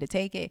wanted homie to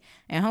take it.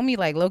 And homie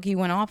like low-key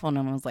went off on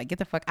him and was like, get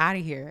the fuck out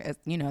of here. As,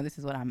 this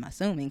is what I'm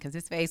assuming, because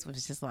his face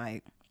was just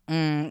like,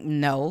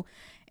 no.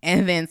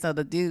 And then so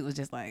the dude was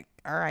just like,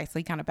 all right. So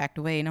he kind of backed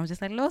away and I was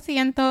just like, lo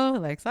siento,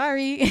 like,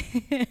 sorry.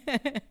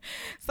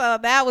 So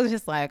that was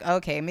just like,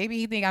 okay, maybe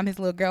he think I'm his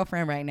little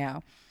girlfriend right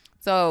now.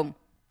 So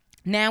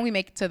now we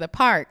make it to the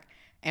park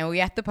and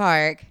we at the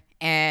park.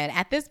 And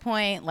at this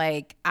point,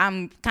 like,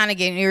 I'm kind of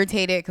getting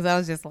irritated because I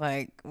was just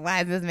like, why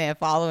is this man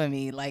following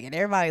me? Like, and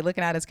everybody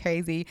looking at us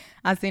crazy.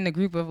 I've seen a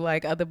group of,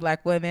 like, other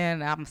black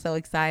women. And I'm so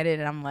excited.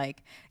 And I'm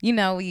like,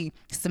 we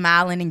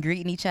smiling and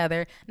greeting each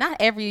other. Not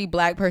every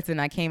black person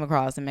I came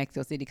across in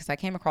Mexico City, because I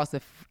came across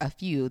a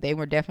few. They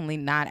were definitely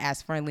not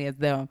as friendly as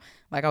them.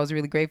 Like, I was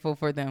really grateful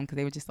for them because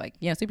they were just, like,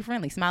 super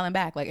friendly, smiling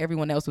back. Like,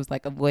 everyone else was,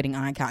 like, avoiding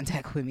eye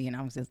contact with me. And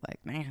I was just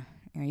like, man,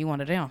 you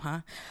one of them,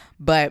 huh?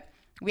 But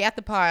we at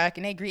the park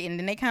and they greeting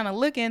and they kind of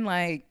looking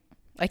like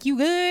you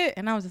good?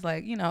 And I was just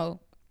like,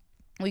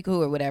 we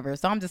cool or whatever.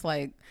 So I'm just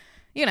like,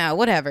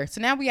 whatever.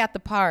 So now we at the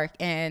park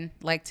and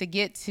like to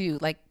get to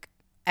like,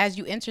 as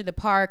you enter the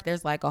park,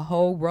 there's like a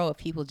whole row of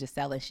people just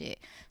selling shit.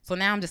 So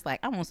now I'm just like,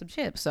 I want some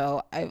chips.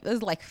 So it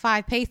was like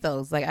 5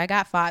 pesos. Like I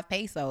got 5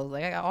 pesos.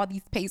 Like I got all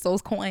these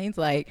pesos coins.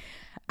 Like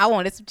I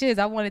wanted some chips.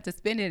 I wanted to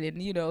spend it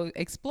and,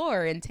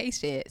 explore and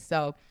taste it.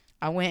 So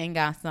I went and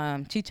got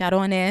some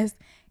chicharrones.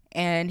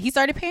 And he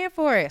started paying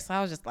for it. So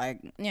I was just like,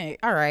 yeah,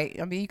 all right.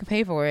 I mean, you can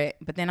pay for it.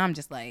 But then I'm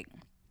just like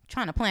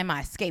trying to plan my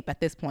escape at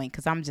this point.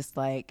 Because I'm just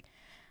like,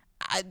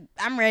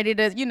 I'm ready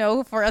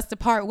to, for us to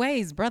part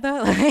ways, brother.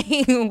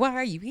 Like, why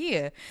are you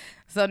here?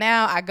 So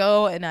now I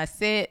go and I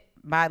sit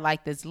by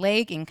like this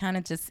lake and kind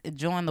of just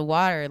enjoying the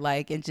water,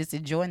 like, and just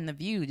enjoying the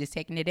view, just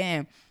taking it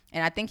in.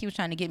 And I think he was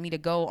trying to get me to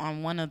go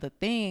on one of the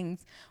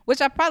things, which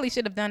I probably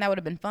should have done. That would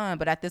have been fun.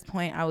 But at this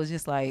point, I was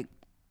just like,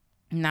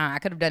 nah, I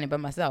could have done it by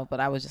myself, but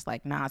I was just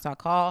like, nah. So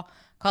I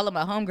calling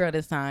my homegirl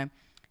this time,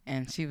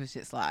 and she was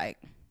just like,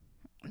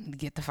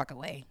 get the fuck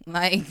away.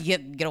 Like,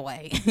 get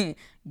away.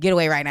 Get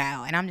away right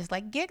now. And I'm just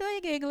like,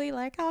 giggly,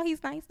 like, oh,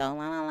 he's nice though,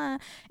 la, la, la.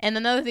 And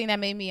another thing that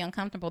made me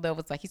uncomfortable though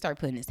was like, he started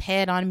putting his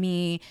head on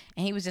me,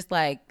 and he was just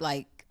like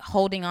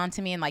holding on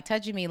to me and like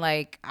touching me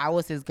like I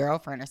was his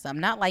girlfriend or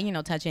something. Not like,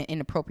 touching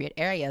inappropriate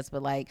areas,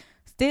 but like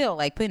still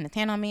like putting his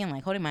hand on me and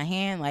like holding my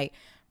hand, like,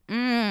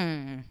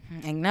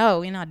 like,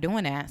 no, you're not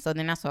doing that. So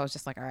then that's why I was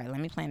just like, all right, let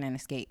me plan an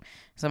escape.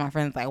 So my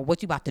friend's like,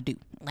 what you about to do?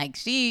 Like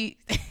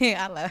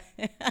I love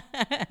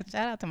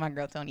shout out to my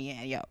girl Tony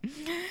Ann, yo.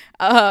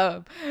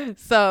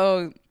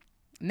 So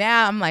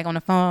now I'm like on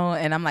the phone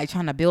and I'm like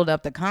trying to build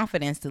up the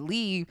confidence to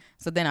leave.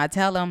 So then I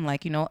tell him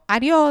like,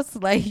 adios,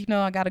 like,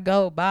 I gotta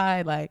go,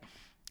 bye, like.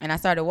 And I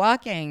started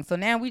walking. So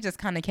now we just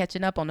kind of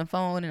catching up on the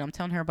phone, and I'm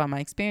telling her about my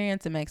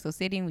experience in Mexico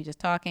City, and we just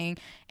talking.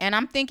 And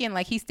I'm thinking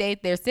like he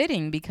stayed there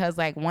sitting because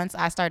like once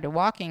I started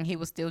walking, he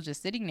was still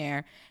just sitting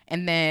there.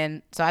 And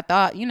then so I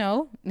thought,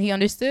 he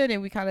understood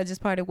and we kind of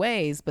just parted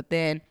ways. But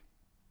then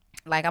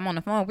like I'm on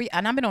the phone,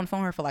 and I've been on the phone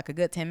with her for like a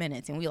good 10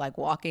 minutes, and we like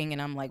walking,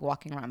 and I'm like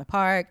walking around the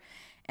park.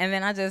 And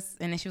then and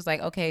then she was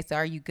like, okay, so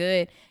are you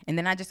good? And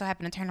then I just so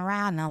happened to turn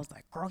around and I was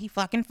like, girl, he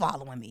fucking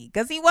following me.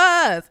 Cause he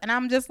was. And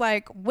I'm just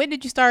like, when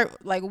did you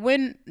start? Like,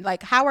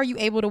 how are you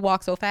able to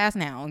walk so fast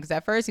now? Cause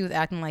at first he was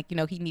acting like,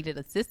 he needed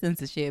assistance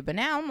and shit. But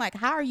now I'm like,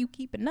 how are you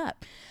keeping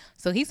up?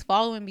 So he's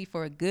following me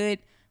for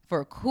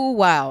a cool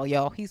while,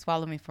 yo. He's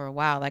following me for a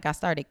while. Like I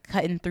started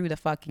cutting through the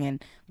fucking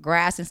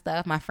grass and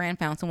stuff. My friend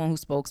found someone who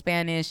spoke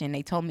Spanish and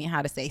they told me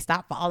how to say,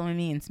 stop following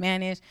me in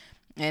Spanish.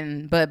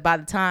 But by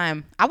the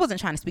time I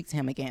wasn't trying to speak to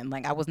him again,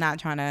 like I was not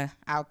trying to,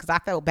 because I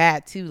felt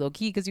bad too, low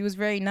key, because he was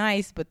very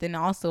nice, but then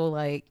also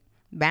like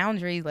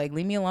boundaries, like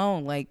leave me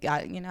alone, like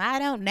I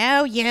don't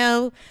know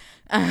you.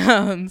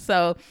 Yeah,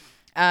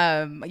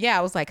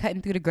 I was like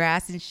cutting through the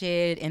grass and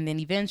shit, and then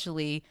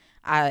eventually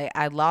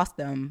I lost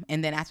them,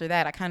 and then after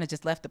that I kind of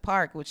just left the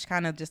park, which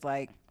kind of just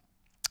like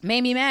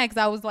made me mad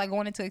because I was like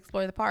wanting to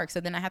explore the park. So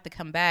then I had to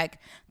come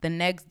back the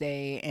next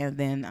day and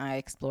then I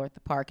explored the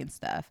park and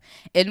stuff.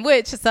 In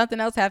which something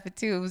else happened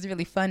too. It was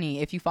really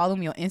funny. If you follow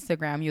me on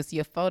Instagram, you'll see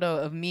a photo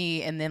of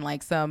me and then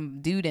like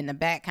some dude in the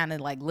back kind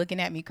of like looking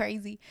at me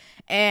crazy.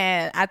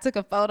 And I took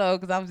a photo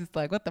because I was just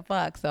like, what the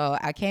fuck? So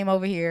I came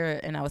over here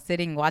and I was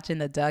sitting watching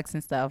the ducks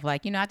and stuff.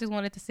 Like, I just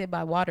wanted to sit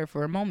by water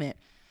for a moment.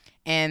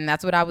 And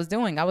that's what I was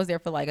doing. I was there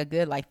for like a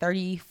good like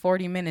 30,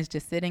 40 minutes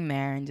just sitting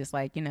there and just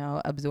like,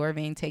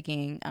 absorbing,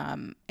 taking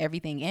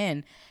everything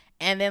in.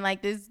 And then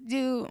like this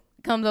dude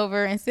comes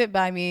over and sit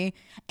by me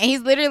and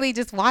he's literally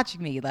just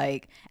watching me.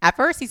 Like at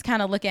first he's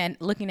kind of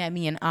looking at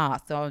me in awe.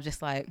 So I was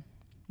just like,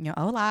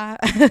 hola.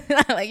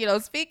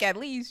 Like, speak at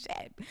least,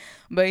 shit.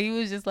 But he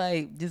was just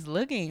like, just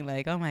looking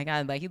like, oh my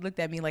God. Like he looked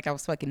at me like I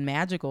was fucking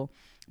magical.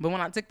 But when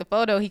I took the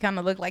photo, he kind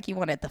of looked like he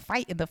wanted to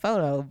fight in the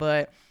photo.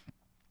 But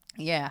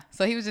yeah,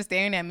 so he was just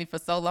staring at me for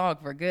so long,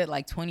 for a good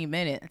like 20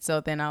 minutes.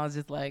 So then I was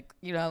just like,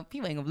 people ain't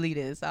gonna believe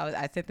this. So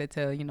I sent that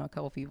to, a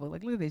couple people,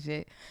 like, look at this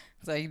shit.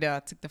 So, I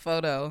took the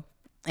photo.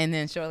 And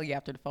then shortly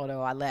after the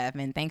photo, I left.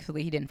 And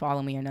thankfully, he didn't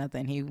follow me or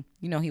nothing. He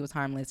was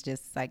harmless,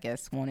 just, I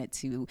guess, wanted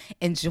to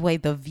enjoy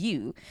the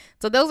view.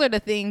 So those are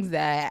the things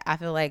that I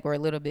feel like were a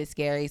little bit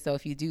scary. So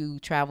if you do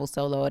travel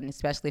solo, and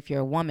especially if you're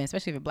a woman,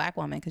 especially if you're a black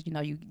woman, because,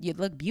 you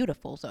look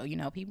beautiful. So,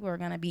 people are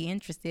going to be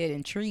interested,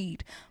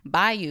 intrigued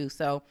by you.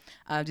 So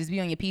just be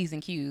on your P's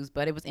and Q's.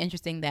 But it was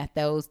interesting that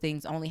those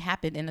things only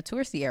happened in the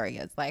touristy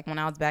areas. Like when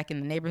I was back in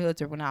the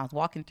neighborhoods or when I was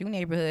walking through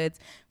neighborhoods,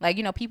 like,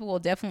 people will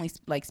definitely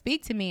like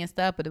speak to me and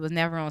stuff, but it was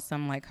never on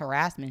some like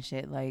harassment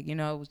shit. Like, it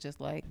was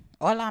just like,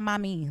 hola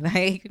mami.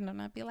 Like,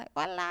 I'd be like,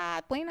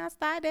 hola, buenas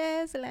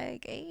tardes.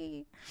 Like,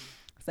 hey.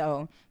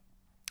 So,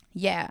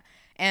 yeah.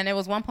 And there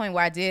was one point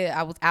where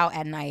I was out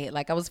at night.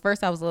 Like I was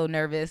a little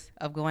nervous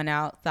of going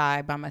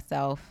outside by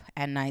myself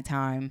at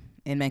nighttime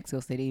in Mexico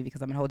City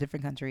because I'm in a whole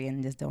different country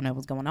and just don't know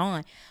what's going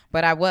on.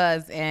 But I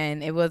was,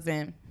 and it was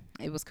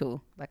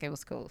cool. Like it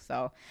was cool.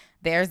 So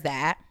there's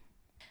that.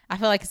 I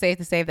feel like it's safe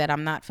to say that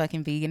I'm not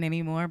fucking vegan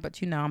anymore, but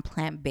I'm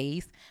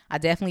plant-based. I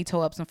definitely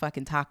toe up some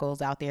fucking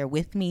tacos out there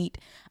with meat.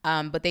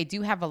 But they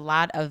do have a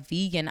lot of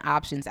vegan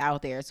options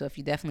out there. So if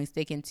you definitely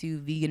stick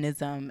into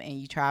veganism and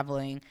you're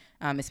traveling,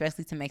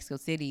 especially to Mexico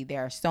City,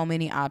 there are so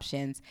many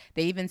options.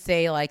 They even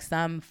say like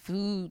some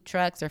food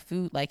trucks or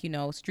food, like,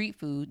 street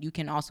food, you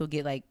can also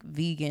get like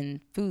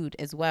vegan food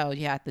as well.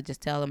 You have to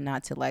just tell them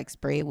not to like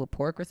spray it with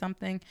pork or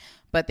something.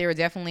 But there were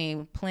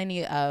definitely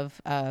plenty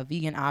of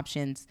vegan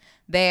options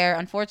there.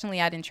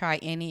 Unfortunately, I didn't try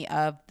any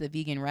of the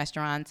vegan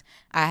restaurants.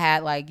 I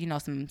had like,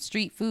 some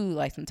street food,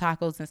 like some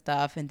tacos and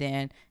stuff. And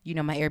then,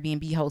 my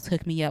Airbnb host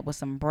hooked me up with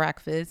some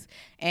breakfast.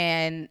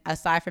 And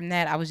aside from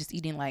that, I was just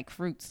eating like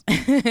fruits,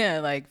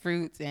 like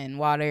fruits and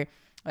water.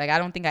 Like, I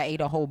don't think I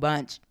ate a whole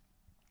bunch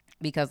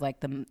because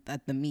like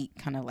the meat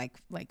kind of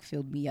like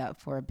filled me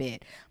up for a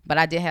bit. But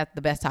I did have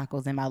the best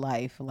tacos in my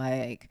life.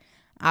 Like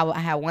I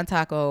had one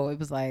taco. It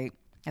was like,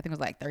 I think it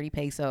was like 30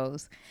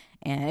 pesos,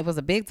 and it was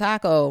a big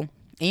taco.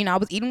 And, I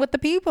was eating with the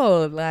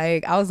people.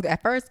 Like I was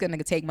at first going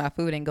to take my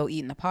food and go eat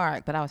in the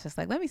park, but I was just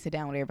like, let me sit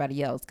down with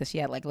everybody else. Cause she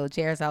had like little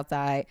chairs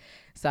outside.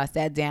 So I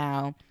sat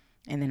down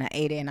and then I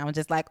ate it and I was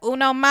just like,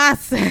 uno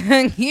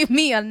más, give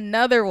me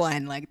another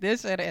one. Like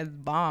this shit is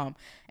bomb.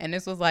 And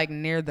this was like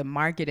near the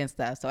market and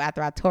stuff. So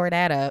after I tore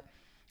that up,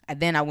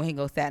 then I went and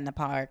go sat in the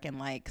park and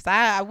like, cause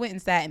I went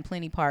and sat in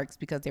plenty parks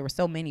because there were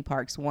so many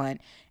parks, one,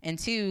 and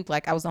two,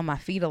 like I was on my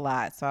feet a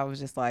lot. So I was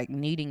just like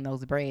needing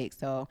those breaks.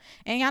 So,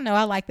 and y'all know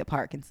I like the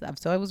park and stuff.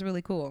 So it was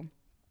really cool.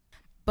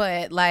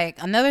 But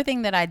like another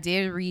thing that I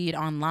did read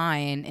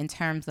online in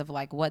terms of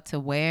like what to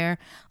wear,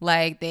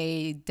 like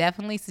they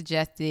definitely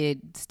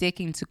suggested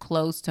sticking to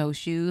closed toe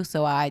shoes.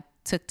 So I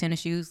took tennis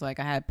shoes, like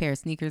I had a pair of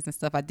sneakers and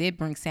stuff. I did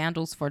bring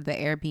sandals for the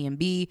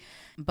Airbnb,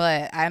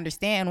 but I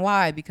understand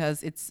why,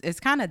 because it's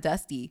kind of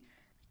dusty.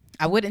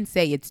 I wouldn't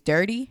say it's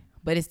dirty,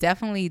 but it's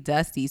definitely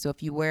dusty. So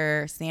if you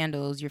wear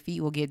sandals, your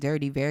feet will get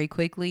dirty very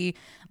quickly.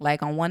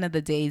 Like on one of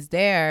the days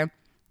there,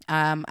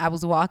 I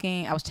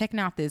was checking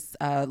out this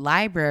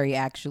library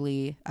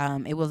actually.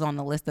 It was on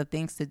the list of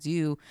things to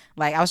do.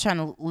 Like I was trying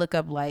to look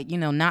up like,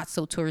 not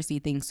so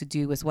touristy things to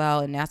do as well.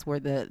 And that's where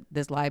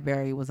this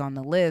library was on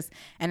the list.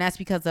 And that's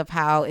because of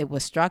how it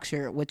was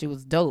structured, which it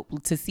was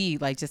dope to see,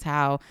 like just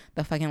how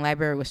the fucking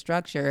library was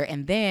structured.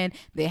 And then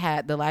the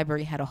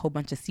library had a whole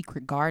bunch of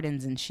secret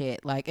gardens and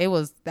shit. Like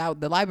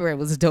the library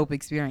was a dope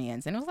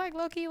experience. And it was like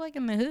low key, like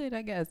in the hood,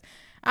 I guess.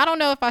 I don't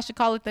know if I should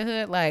call it the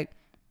hood, like,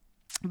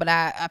 but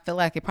I feel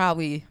like it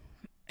probably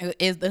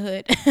is the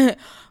hood.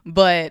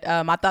 But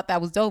I thought that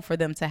was dope for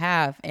them to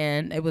have,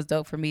 and it was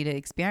dope for me to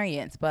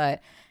experience.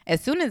 But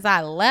as soon as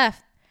I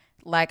left,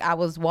 like I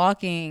was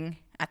walking,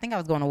 I think I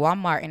was going to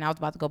Walmart, and I was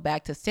about to go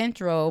back to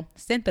Centro,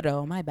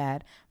 my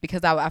bad,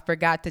 because I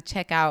forgot to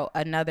check out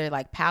another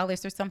like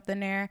Palace or something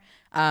there.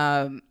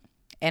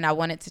 And I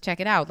wanted to check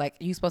it out. Like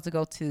you're supposed to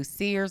go to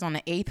Sears on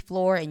the 8th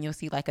floor and you'll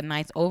see like a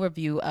nice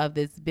overview of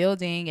this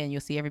building and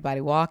you'll see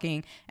everybody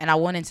walking. And I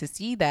wanted to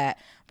see that.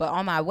 But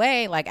on my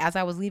way, like as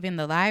I was leaving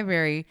the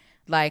library,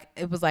 like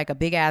it was like a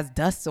big ass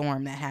dust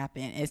storm that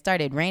happened. It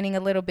started raining a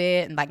little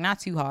bit and like not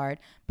too hard,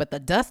 but the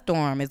dust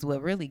storm is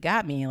what really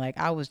got me. Like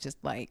I was just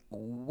like,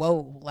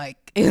 whoa,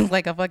 like it was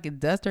like a fucking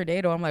dust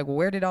tornado. I'm like,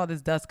 where did all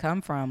this dust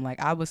come from? Like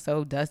I was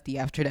so dusty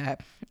after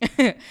that.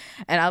 And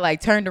I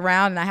like turned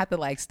around and I had to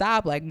like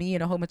stop, like me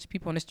and a whole bunch of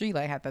people on the street,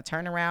 like had to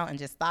turn around and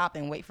just stop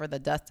and wait for the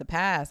dust to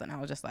pass. And I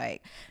was just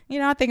like,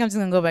 I think I'm just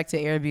gonna go back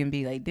to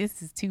Airbnb. Like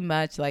this is too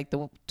much. Like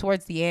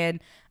towards the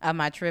end of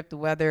my trip, the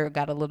weather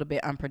got a little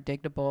bit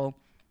unpredictable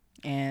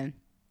and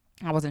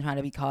I wasn't trying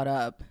to be caught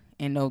up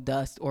in no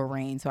dust or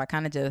rain. So I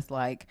kind of just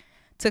like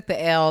took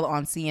the L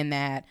on seeing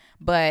that.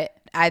 But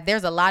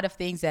there's a lot of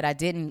things that I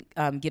didn't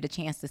get a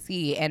chance to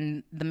see.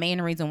 And the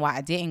main reason why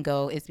I didn't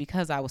go is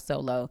because I was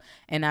solo.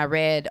 And I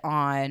read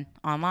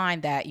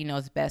online that,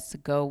 it's best to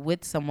go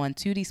with someone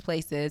to these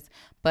places.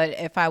 But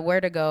if I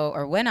were to go,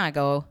 or when I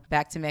go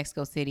back to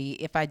Mexico City,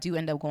 if I do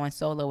end up going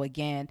solo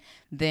again,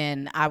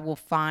 then I will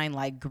find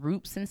like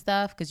groups and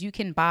stuff. Because you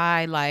can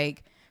buy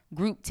like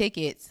group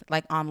tickets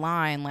like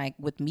online, like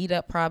with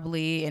Meetup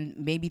probably, and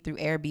maybe through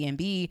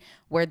Airbnb,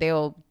 where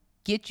they'll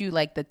get you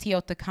like the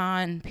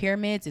Teotihuacan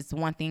pyramids. It's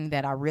one thing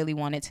that I really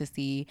wanted to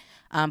see,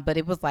 but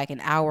it was like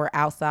an hour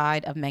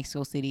outside of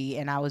Mexico City,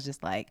 and I was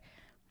just like,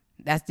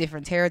 that's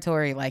different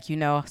territory, like,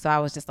 so I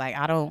was just like,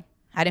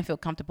 I didn't feel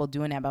comfortable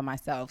doing that by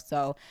myself.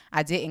 So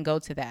I didn't go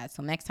to that.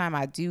 So next time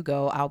I do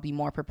go, I'll be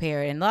more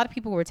prepared. And a lot of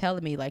people were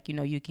telling me like,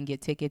 you can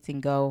get tickets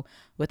and go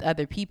with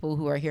other people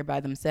who are here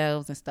by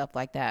themselves and stuff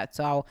like that.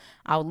 So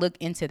I'll look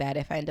into that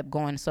if I end up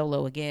going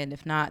solo again.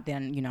 If not,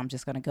 then, I'm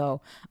just going to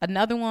go.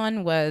 Another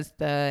one was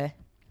I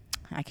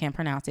can't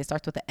pronounce it. It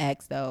starts with the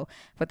X though,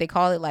 but they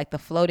call it like the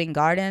floating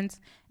gardens,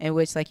 in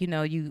which like,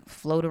 you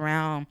float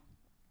around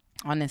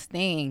on this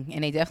thing,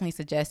 and they definitely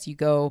suggest you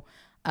go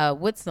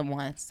with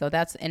someone. So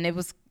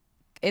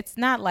it's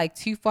not like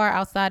too far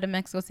outside of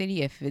Mexico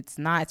City. If it's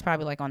not, it's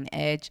probably like on the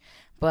edge.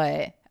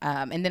 But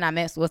and then I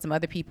met with some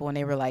other people, and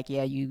they were like,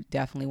 yeah, you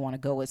definitely want to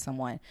go with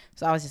someone.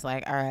 So I was just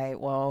like, all right,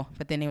 well,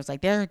 but then it was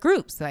like, there are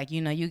groups like,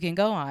 you can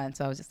go on.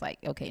 So I was just like,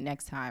 okay,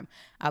 next time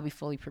I'll be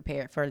fully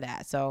prepared for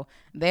that. So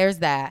there's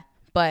that.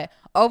 But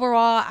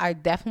overall, I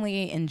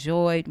definitely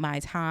enjoyed my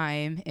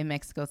time in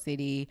Mexico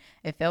City.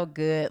 It felt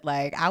good.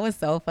 Like, I was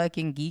so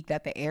fucking geeked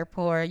at the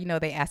airport.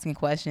 They asked me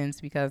questions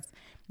because,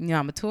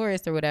 I'm a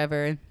tourist or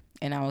whatever.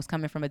 And I was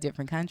coming from a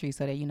different country.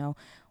 So they,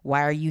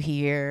 why are you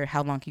here?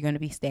 How long are you going to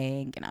be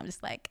staying? And I'm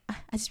just like,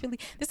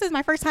 this is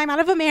my first time out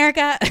of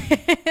America.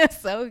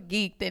 So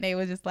geeked. And they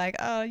was just like,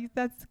 oh,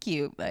 that's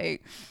cute.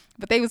 Like,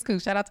 but they was cool.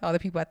 Shout out to all the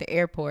people at the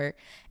airport.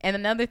 And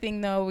another thing,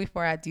 though,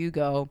 before I do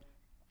go,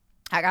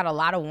 I got a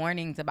lot of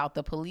warnings about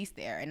the police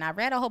there. And I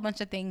read a whole bunch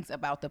of things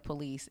about the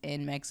police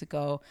in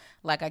Mexico.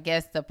 Like, I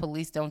guess the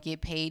police don't get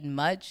paid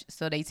much,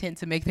 so they tend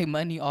to make their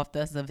money off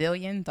the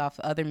civilians, off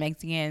other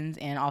Mexicans,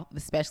 and off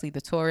especially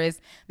the tourists.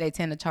 They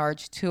tend to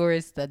charge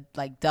tourists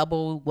like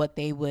double what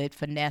they would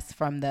finesse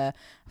from the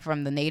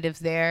natives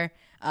there.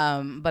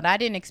 But I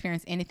didn't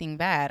experience anything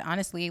bad.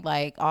 Honestly,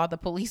 like all the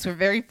police were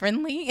very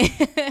friendly.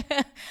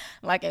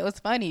 Like it was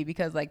funny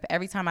because like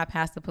every time I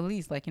passed the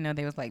police, like,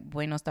 they was like,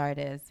 Buenos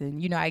tardes.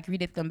 And, I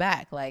greeted them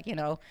back. Like,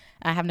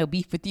 I have no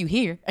beef with you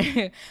here.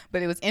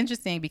 But it was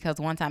interesting because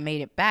once I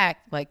made it back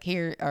like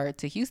here or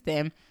to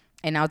Houston,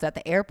 and I was at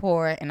the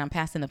airport and I'm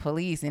passing the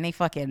police and they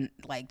fucking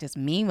like just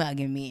me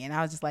mugging me. And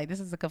I was just like, this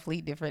is a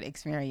complete different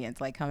experience,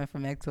 like coming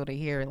from Mexico to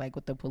here, like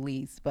with the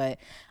police. But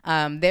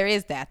there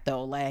is that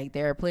though. Like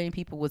there are plenty of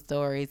people with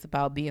stories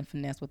about being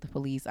finessed with the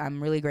police.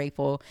 I'm really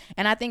grateful.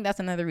 And I think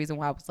that's another reason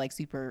why I was like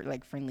super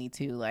like friendly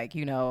too. Like,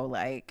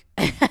 like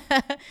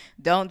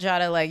don't try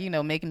to like,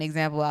 make an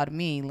example out of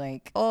me.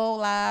 Like,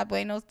 hola,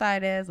 buenos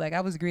tardes. Like I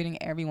was greeting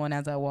everyone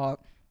as I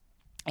walked.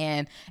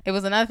 And it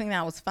was another thing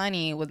that was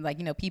funny was like,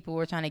 people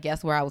were trying to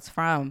guess where I was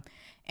from.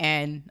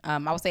 And I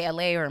would say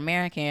LA or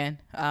American.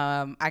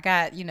 I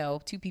got,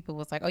 two people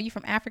was like, oh, you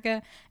from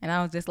Africa? And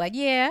I was just like,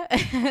 yeah,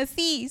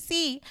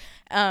 see.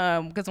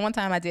 Because one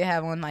time I did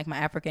have on like my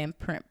African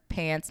print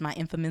pants, my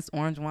infamous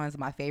orange ones,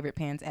 my favorite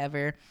pants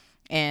ever.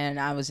 And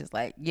I was just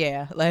like,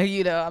 yeah, like,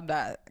 I'm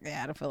not,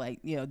 I don't feel like,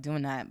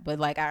 doing that. But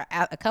like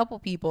a couple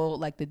people,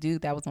 like the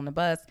dude that was on the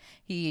bus,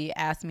 he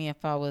asked me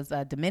if I was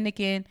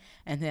Dominican,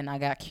 and then I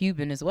got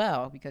Cuban as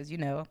well because,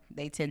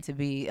 they tend to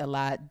be a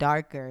lot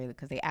darker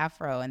because they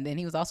Afro. And then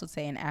he was also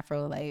saying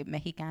Afro, like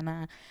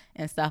Mexicana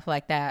and stuff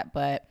like that.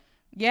 But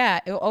yeah,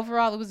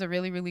 overall, it was a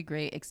really, really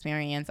great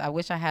experience. I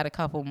wish I had a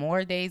couple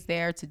more days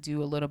there to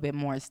do a little bit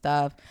more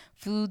stuff.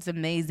 Food's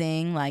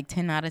amazing, like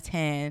 10 out of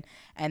 10.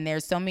 And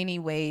there's so many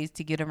ways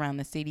to get around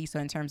the city. So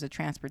in terms of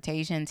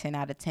transportation, 10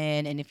 out of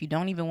 10. And if you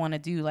don't even want to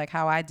do like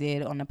how I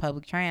did on the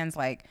public trans,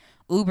 like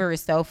Uber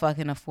is so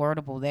fucking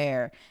affordable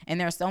there. And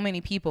there are so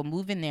many people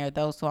moving there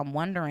though. So I'm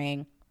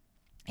wondering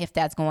if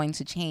that's going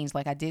to change.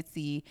 Like I did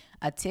see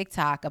a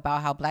TikTok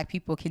about how black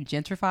people can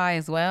gentrify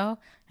as well.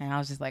 And I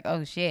was just like,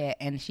 oh shit.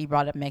 And she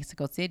brought up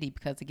Mexico City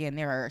because again,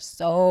 there are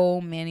so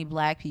many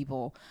black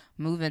people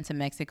moving to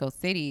Mexico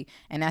City.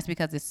 And that's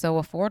because it's so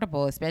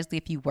affordable, especially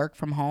if you work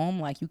from home.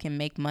 Like you can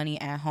make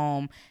money at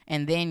home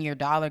and then your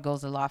dollar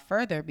goes a lot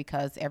further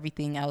because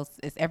everything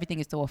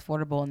is so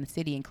affordable in the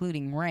city,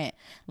 including rent.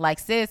 Like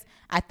sis,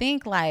 I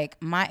think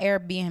like my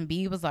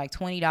Airbnb was like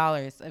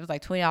 $20. It was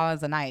like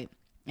 $20 a night.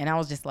 And I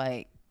was just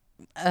like,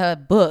 a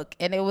book,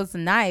 and it was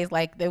nice.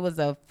 Like there was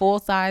a full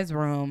size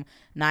room,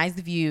 nice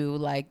view.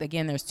 Like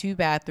again, there's 2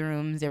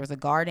 bathrooms, there was a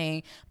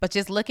garden, but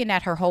just looking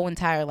at her whole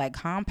entire like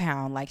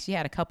compound, like she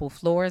had a couple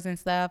floors and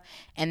stuff,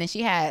 and then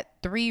she had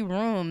 3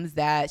 rooms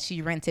that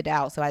she rented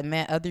out. So I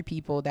met other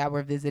people that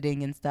were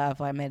visiting and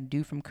stuff. I met a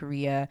dude from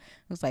Korea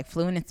who was like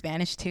fluent in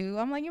Spanish too.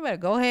 I'm like, you better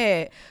go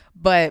ahead,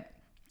 but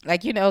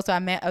like, so I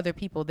met other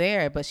people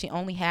there, but she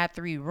only had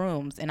 3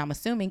 rooms, and I'm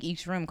assuming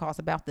each room costs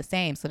about the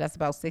same. So that's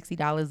about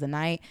 $60 a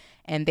night.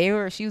 And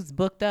she was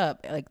booked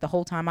up like the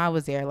whole time I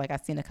was there. Like I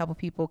seen a couple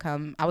people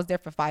come. I was there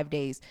for 5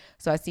 days.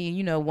 So I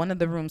seen, one of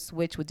the rooms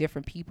switch with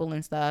different people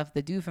and stuff.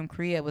 The dude from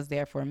Korea was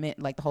there for a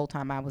minute, like the whole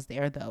time I was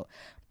there though.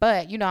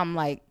 But, I'm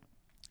like,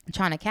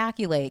 trying to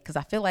calculate because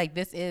I feel like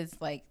this is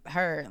like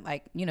her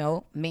like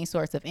main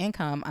source of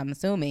income, I'm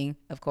assuming,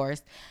 of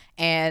course,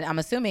 and I'm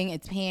assuming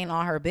it's paying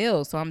all her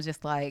bills. So I'm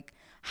just like,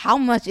 how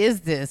much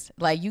is this?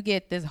 Like you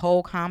get this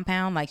whole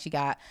compound, like she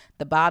got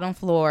the bottom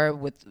floor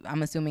with,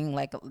 I'm assuming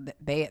like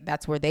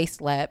that's where they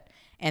slept,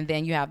 and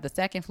then you have the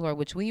second floor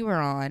which we were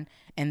on,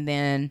 and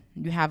then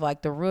you have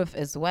like the roof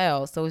as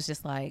well. So it's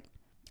just like,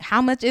 how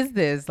much is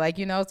this? Like,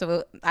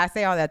 so I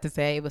say all that to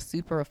say it was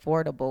super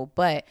affordable,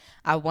 but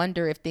I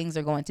wonder if things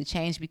are going to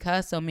change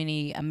because so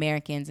many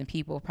Americans and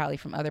people probably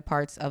from other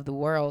parts of the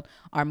world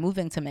are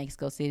moving to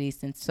Mexico City,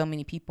 since so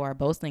many people are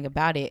boasting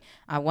about it.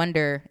 I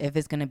wonder if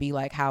it's going to be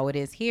like how it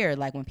is here,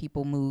 like when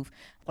people move,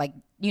 like,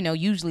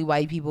 usually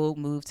white people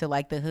move to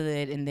like the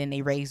hood and then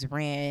they raise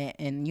rent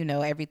and,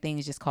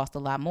 everything's just cost a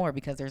lot more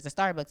because there's a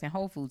Starbucks and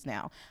Whole Foods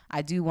now.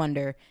 I do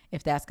wonder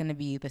if that's going to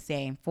be the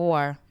same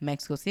for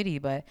Mexico City,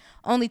 but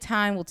only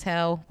time will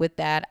tell with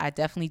that. I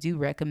definitely do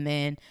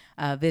recommend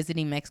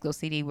visiting Mexico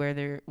City,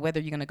 whether you're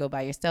going to go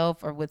by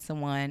yourself or with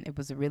someone. It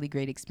was a really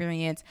great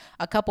experience.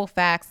 A couple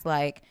facts,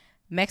 like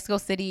Mexico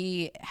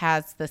City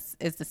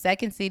is the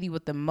second city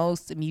with the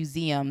most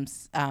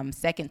museums,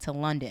 second to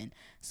London.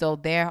 So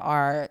there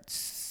are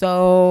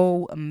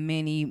so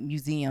many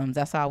museums.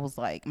 That's why I was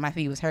like, my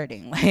feet was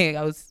hurting. Like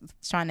I was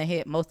trying to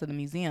hit most of the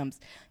museums.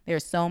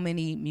 There's so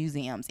many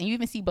museums, and you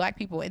even see black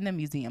people in the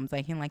museums,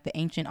 like in like the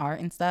ancient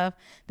art and stuff.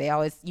 They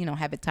always,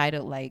 have it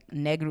titled like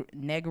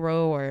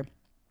Negro or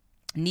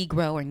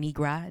Negro or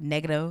Negra,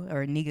 Negro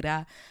or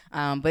Negra.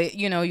 But,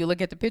 you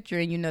look at the picture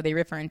and, they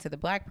referring to the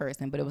black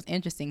person. But it was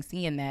interesting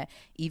seeing that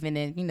even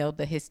in,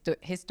 the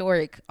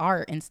historic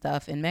art and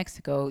stuff in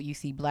Mexico, you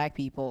see black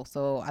people.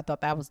 So I thought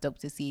that was dope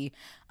to see.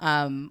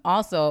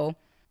 Also,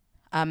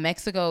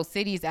 Mexico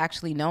City is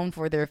actually known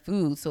for their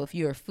food. So if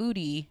you're a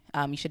foodie,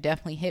 you should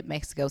definitely hit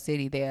Mexico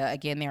City. There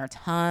are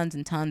tons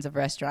and tons of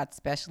restaurants,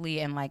 especially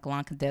in like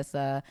La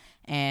Condesa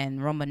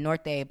and Roma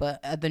Norte, but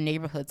other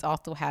neighborhoods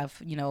also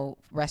have,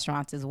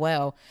 restaurants as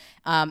well.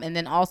 And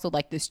then also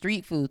like the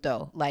street food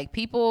though, like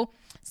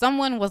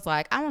someone was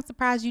like, I'm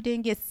surprised you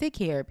didn't get sick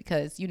here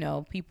because,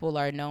 people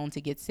are known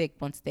to get sick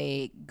once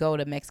they go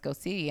to Mexico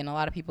City. And a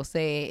lot of people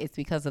say it's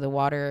because of the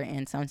water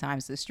and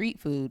sometimes the street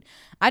food.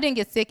 I didn't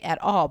get sick at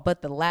all,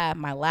 but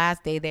my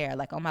last day there,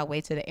 like on my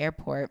way to the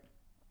airport,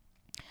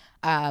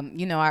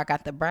 I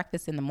got the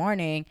breakfast in the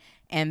morning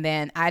and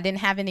then I didn't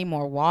have any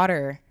more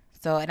water.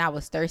 So, and I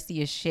was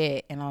thirsty as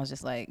shit. And I was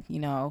just like,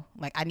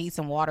 like I need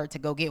some water to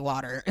go get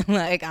water.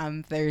 Like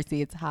I'm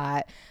thirsty. It's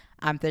hot.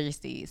 I'm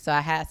thirsty. So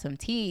I had some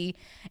tea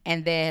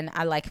and then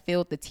I like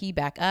filled the tea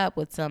back up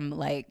with some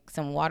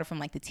water from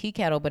like the tea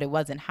kettle, but it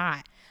wasn't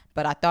hot.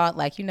 But I thought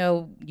like,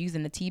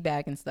 using the tea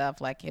bag and stuff,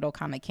 like it'll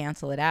kind of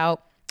cancel it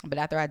out. But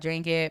after I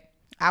drank it,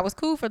 I was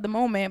cool for the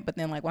moment. But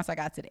then like once I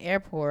got to the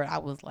airport, I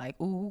was like,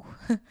 ooh,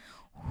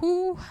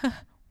 ooh,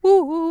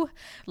 ooh.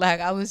 Like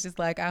I was just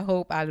like, I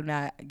hope I do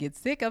not get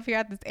sick up here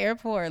at this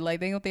airport. Like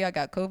they don't think I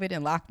got COVID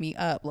and lock me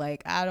up.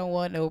 Like I don't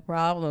want no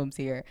problems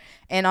here.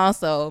 And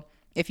also,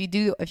 if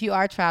you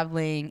are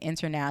traveling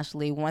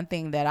internationally, one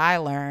thing that I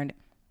learned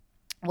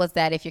was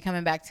that if you're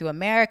coming back to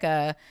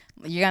America,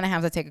 you're going to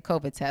have to take a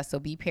COVID test. So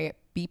be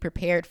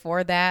prepared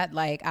for that.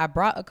 Like I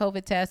brought a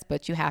COVID test,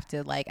 but you have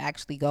to like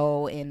actually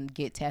go and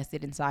get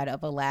tested inside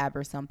of a lab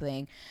or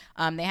something.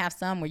 They have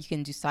some where you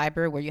can do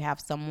cyber, where you have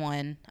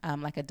someone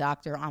like a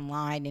doctor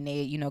online and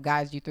they,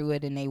 guides you through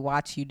it and they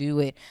watch you do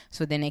it.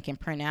 So then they can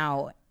print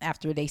out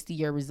after they see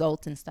your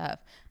results and stuff.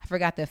 I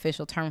forgot the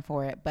official term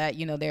for it, but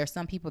you know, there are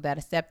some people that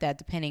accept that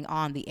depending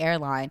on the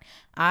airline.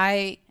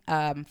 I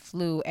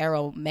flew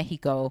Aero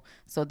Mexico,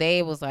 so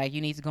they was like,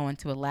 you need to go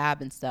into a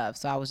lab and stuff.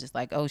 So I was just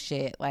like, oh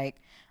shit, like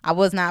I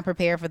was not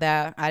prepared for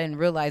that. I didn't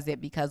realize it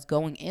because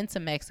going into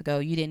Mexico,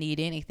 you didn't need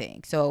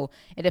anything. So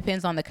it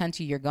depends on the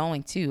country you're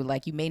going to.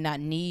 Like you may not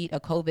need a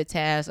COVID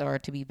test or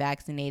to be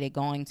vaccinated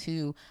going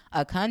to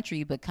a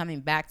country, but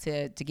coming back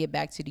to get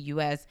back to the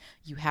US,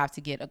 you have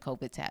to get a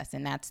COVID test.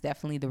 And that's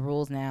definitely the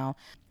rules now.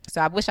 So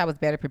I wish I was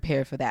better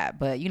prepared for that.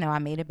 But, you know, I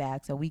made it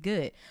back, so we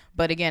good.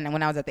 But again,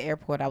 when I was at the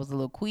airport, I was a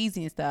little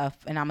queasy and stuff.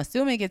 And I'm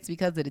assuming it's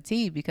because of the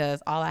tea,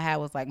 because all I had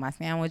was like my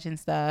sandwich and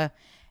stuff.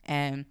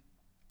 And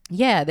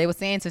yeah, they were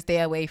saying to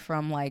stay away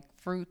from like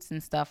fruits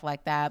and stuff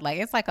like that. Like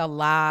it's like a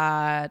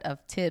lot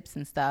of tips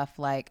and stuff,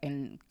 like,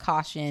 and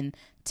caution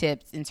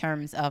tips in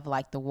terms of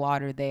like the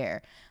water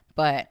there.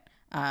 But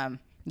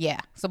yeah.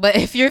 So, but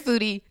if you're a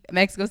foodie,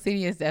 Mexico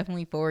City is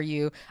definitely for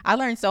you. I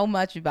learned so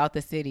much about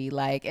the city,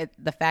 like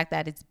the fact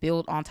that it's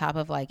built on top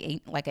of like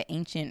an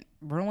ancient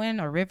ruin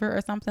or river or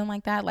something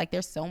like that. Like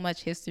there's so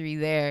much history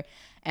there,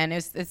 and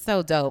it's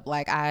so dope.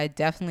 Like I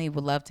definitely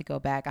would love to go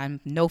back. I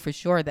know for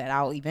sure that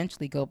I'll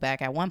eventually go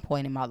back at one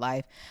point in my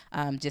life,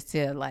 just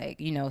to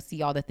like, you know,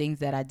 see all the things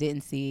that I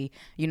didn't see.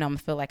 You know, I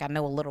feel like I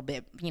know a little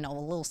bit, you know,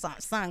 a little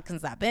something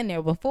because I've been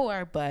there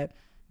before, but.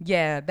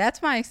 Yeah,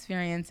 that's my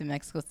experience in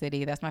Mexico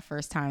City. That's my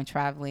first time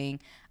traveling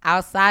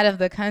outside of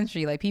the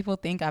country. Like people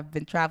think I've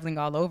been traveling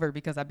all over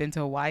because I've been to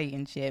Hawaii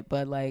and shit,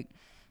 but like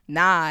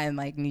nah, and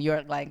like New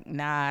York, like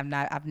nah,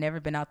 I've never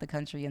been out the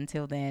country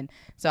until then.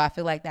 So I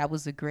feel like that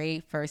was a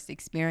great first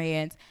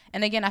experience.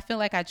 And again, I feel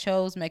like I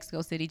chose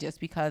Mexico City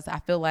just because I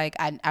feel like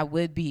I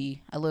would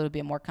be a little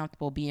bit more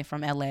comfortable being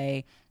from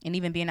LA and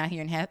even being out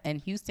here in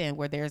Houston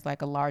where there's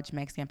like a large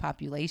Mexican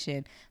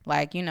population.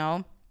 Like, you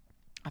know,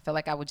 I feel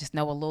like I would just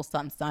know a little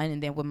something,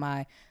 and then with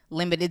my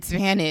limited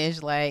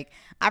Spanish, like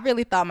I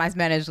really thought my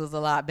Spanish was a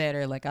lot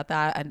better. Like I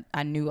thought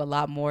I knew a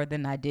lot more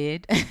than I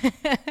did.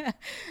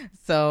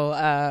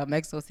 So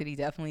Mexico City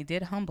definitely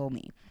did humble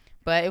me.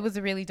 But it was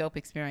a really dope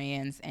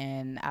experience,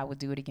 and I would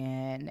do it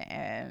again.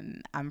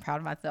 And I'm proud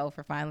of myself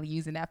for finally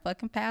using that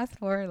fucking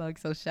passport. Like,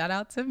 so shout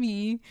out to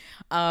me.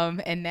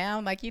 And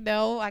now, like, you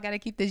know, I got to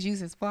keep the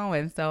juices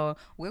flowing. So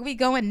where we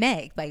going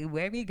next? Like,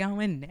 where we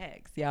going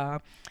next,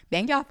 y'all?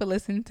 Thank y'all for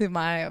listening to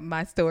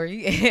my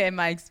story and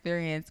my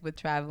experience with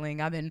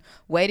traveling. I've been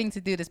waiting to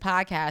do this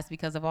podcast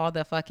because of all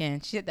the fucking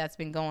shit that's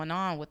been going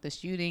on with the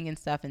shooting and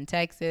stuff in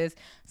Texas.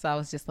 So I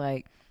was just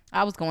like,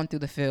 I was going through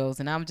the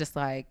feels, and I'm just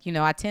like, you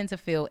know, I tend to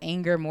feel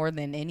anger more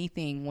than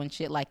anything when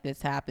shit like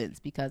this happens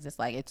because it's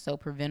like, it's so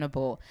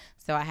preventable.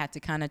 So I had to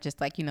kind of just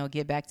like, you know,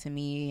 get back to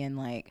me and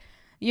like,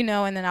 you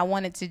know, and then I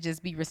wanted to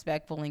just be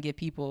respectful and give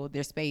people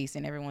their space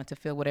and everyone to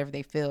feel whatever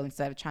they feel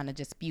instead of trying to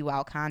just spew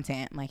out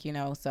content, like, you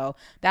know. So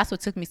that's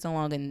what took me so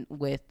long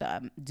with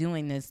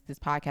doing this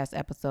podcast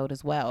episode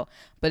as well.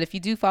 But if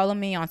you do follow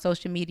me on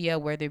social media,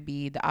 whether it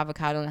be the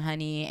Avocado and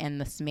Honey and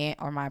the Sman,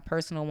 or my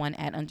personal one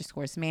at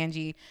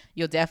 _Smangy,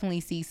 you'll definitely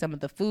see some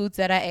of the foods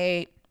that I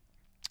ate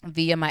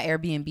via my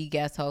Airbnb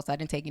guest host. I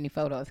didn't take any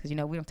photos because, you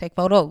know, we don't take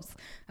photos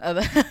of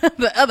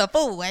the other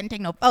food. I didn't take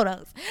no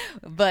photos.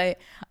 But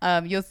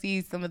you'll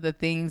see some of the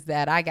things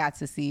that I got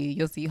to see.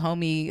 You'll see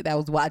homie that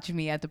was watching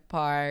me at the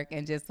park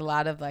and just a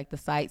lot of like the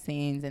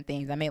sightseeing and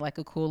things. I made like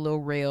a cool little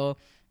reel.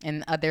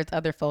 And there's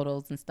other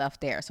photos and stuff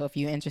there. So if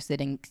you're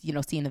interested in, you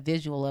know, seeing the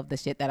visual of the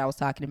shit that I was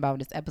talking about in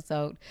this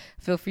episode,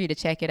 feel free to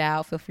check it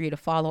out. Feel free to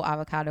follow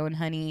Avocado and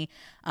Honey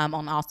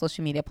on all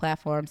social media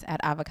platforms at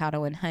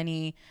Avocado and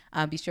Honey.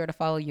 Be sure to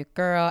follow your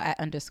girl at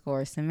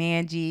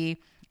 _Samanji.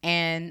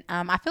 And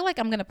I feel like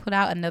I'm going to put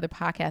out another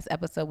podcast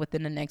episode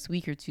within the next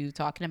week or two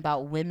talking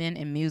about women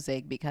in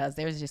music because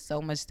there's just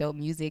so much dope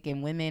music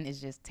and women is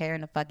just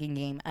tearing the fucking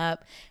game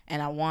up.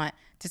 And I want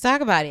to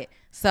talk about it.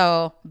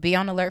 So be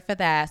on alert for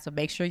that. So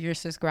make sure you're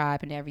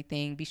subscribed and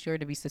everything. Be sure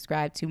to be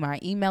subscribed to my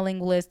emailing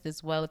list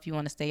as well if you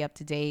want to stay up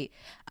to date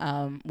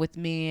with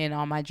me and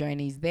all my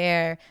journeys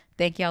there.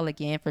 Thank y'all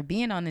again for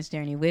being on this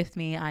journey with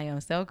me. I am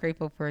so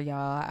grateful for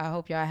y'all. I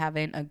hope y'all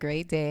having a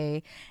great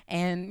day.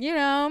 And, you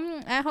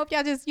know, I hope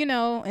y'all just, you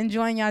know,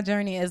 enjoying y'all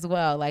journey as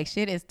well. Like,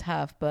 shit is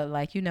tough, but,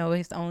 like, you know,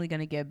 it's only going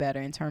to get better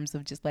in terms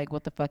of just, like,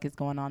 what the fuck is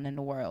going on in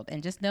the world.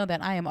 And just know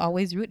that I am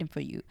always rooting for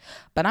you.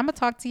 But I'm going to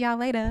talk to y'all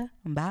later.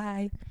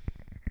 Bye.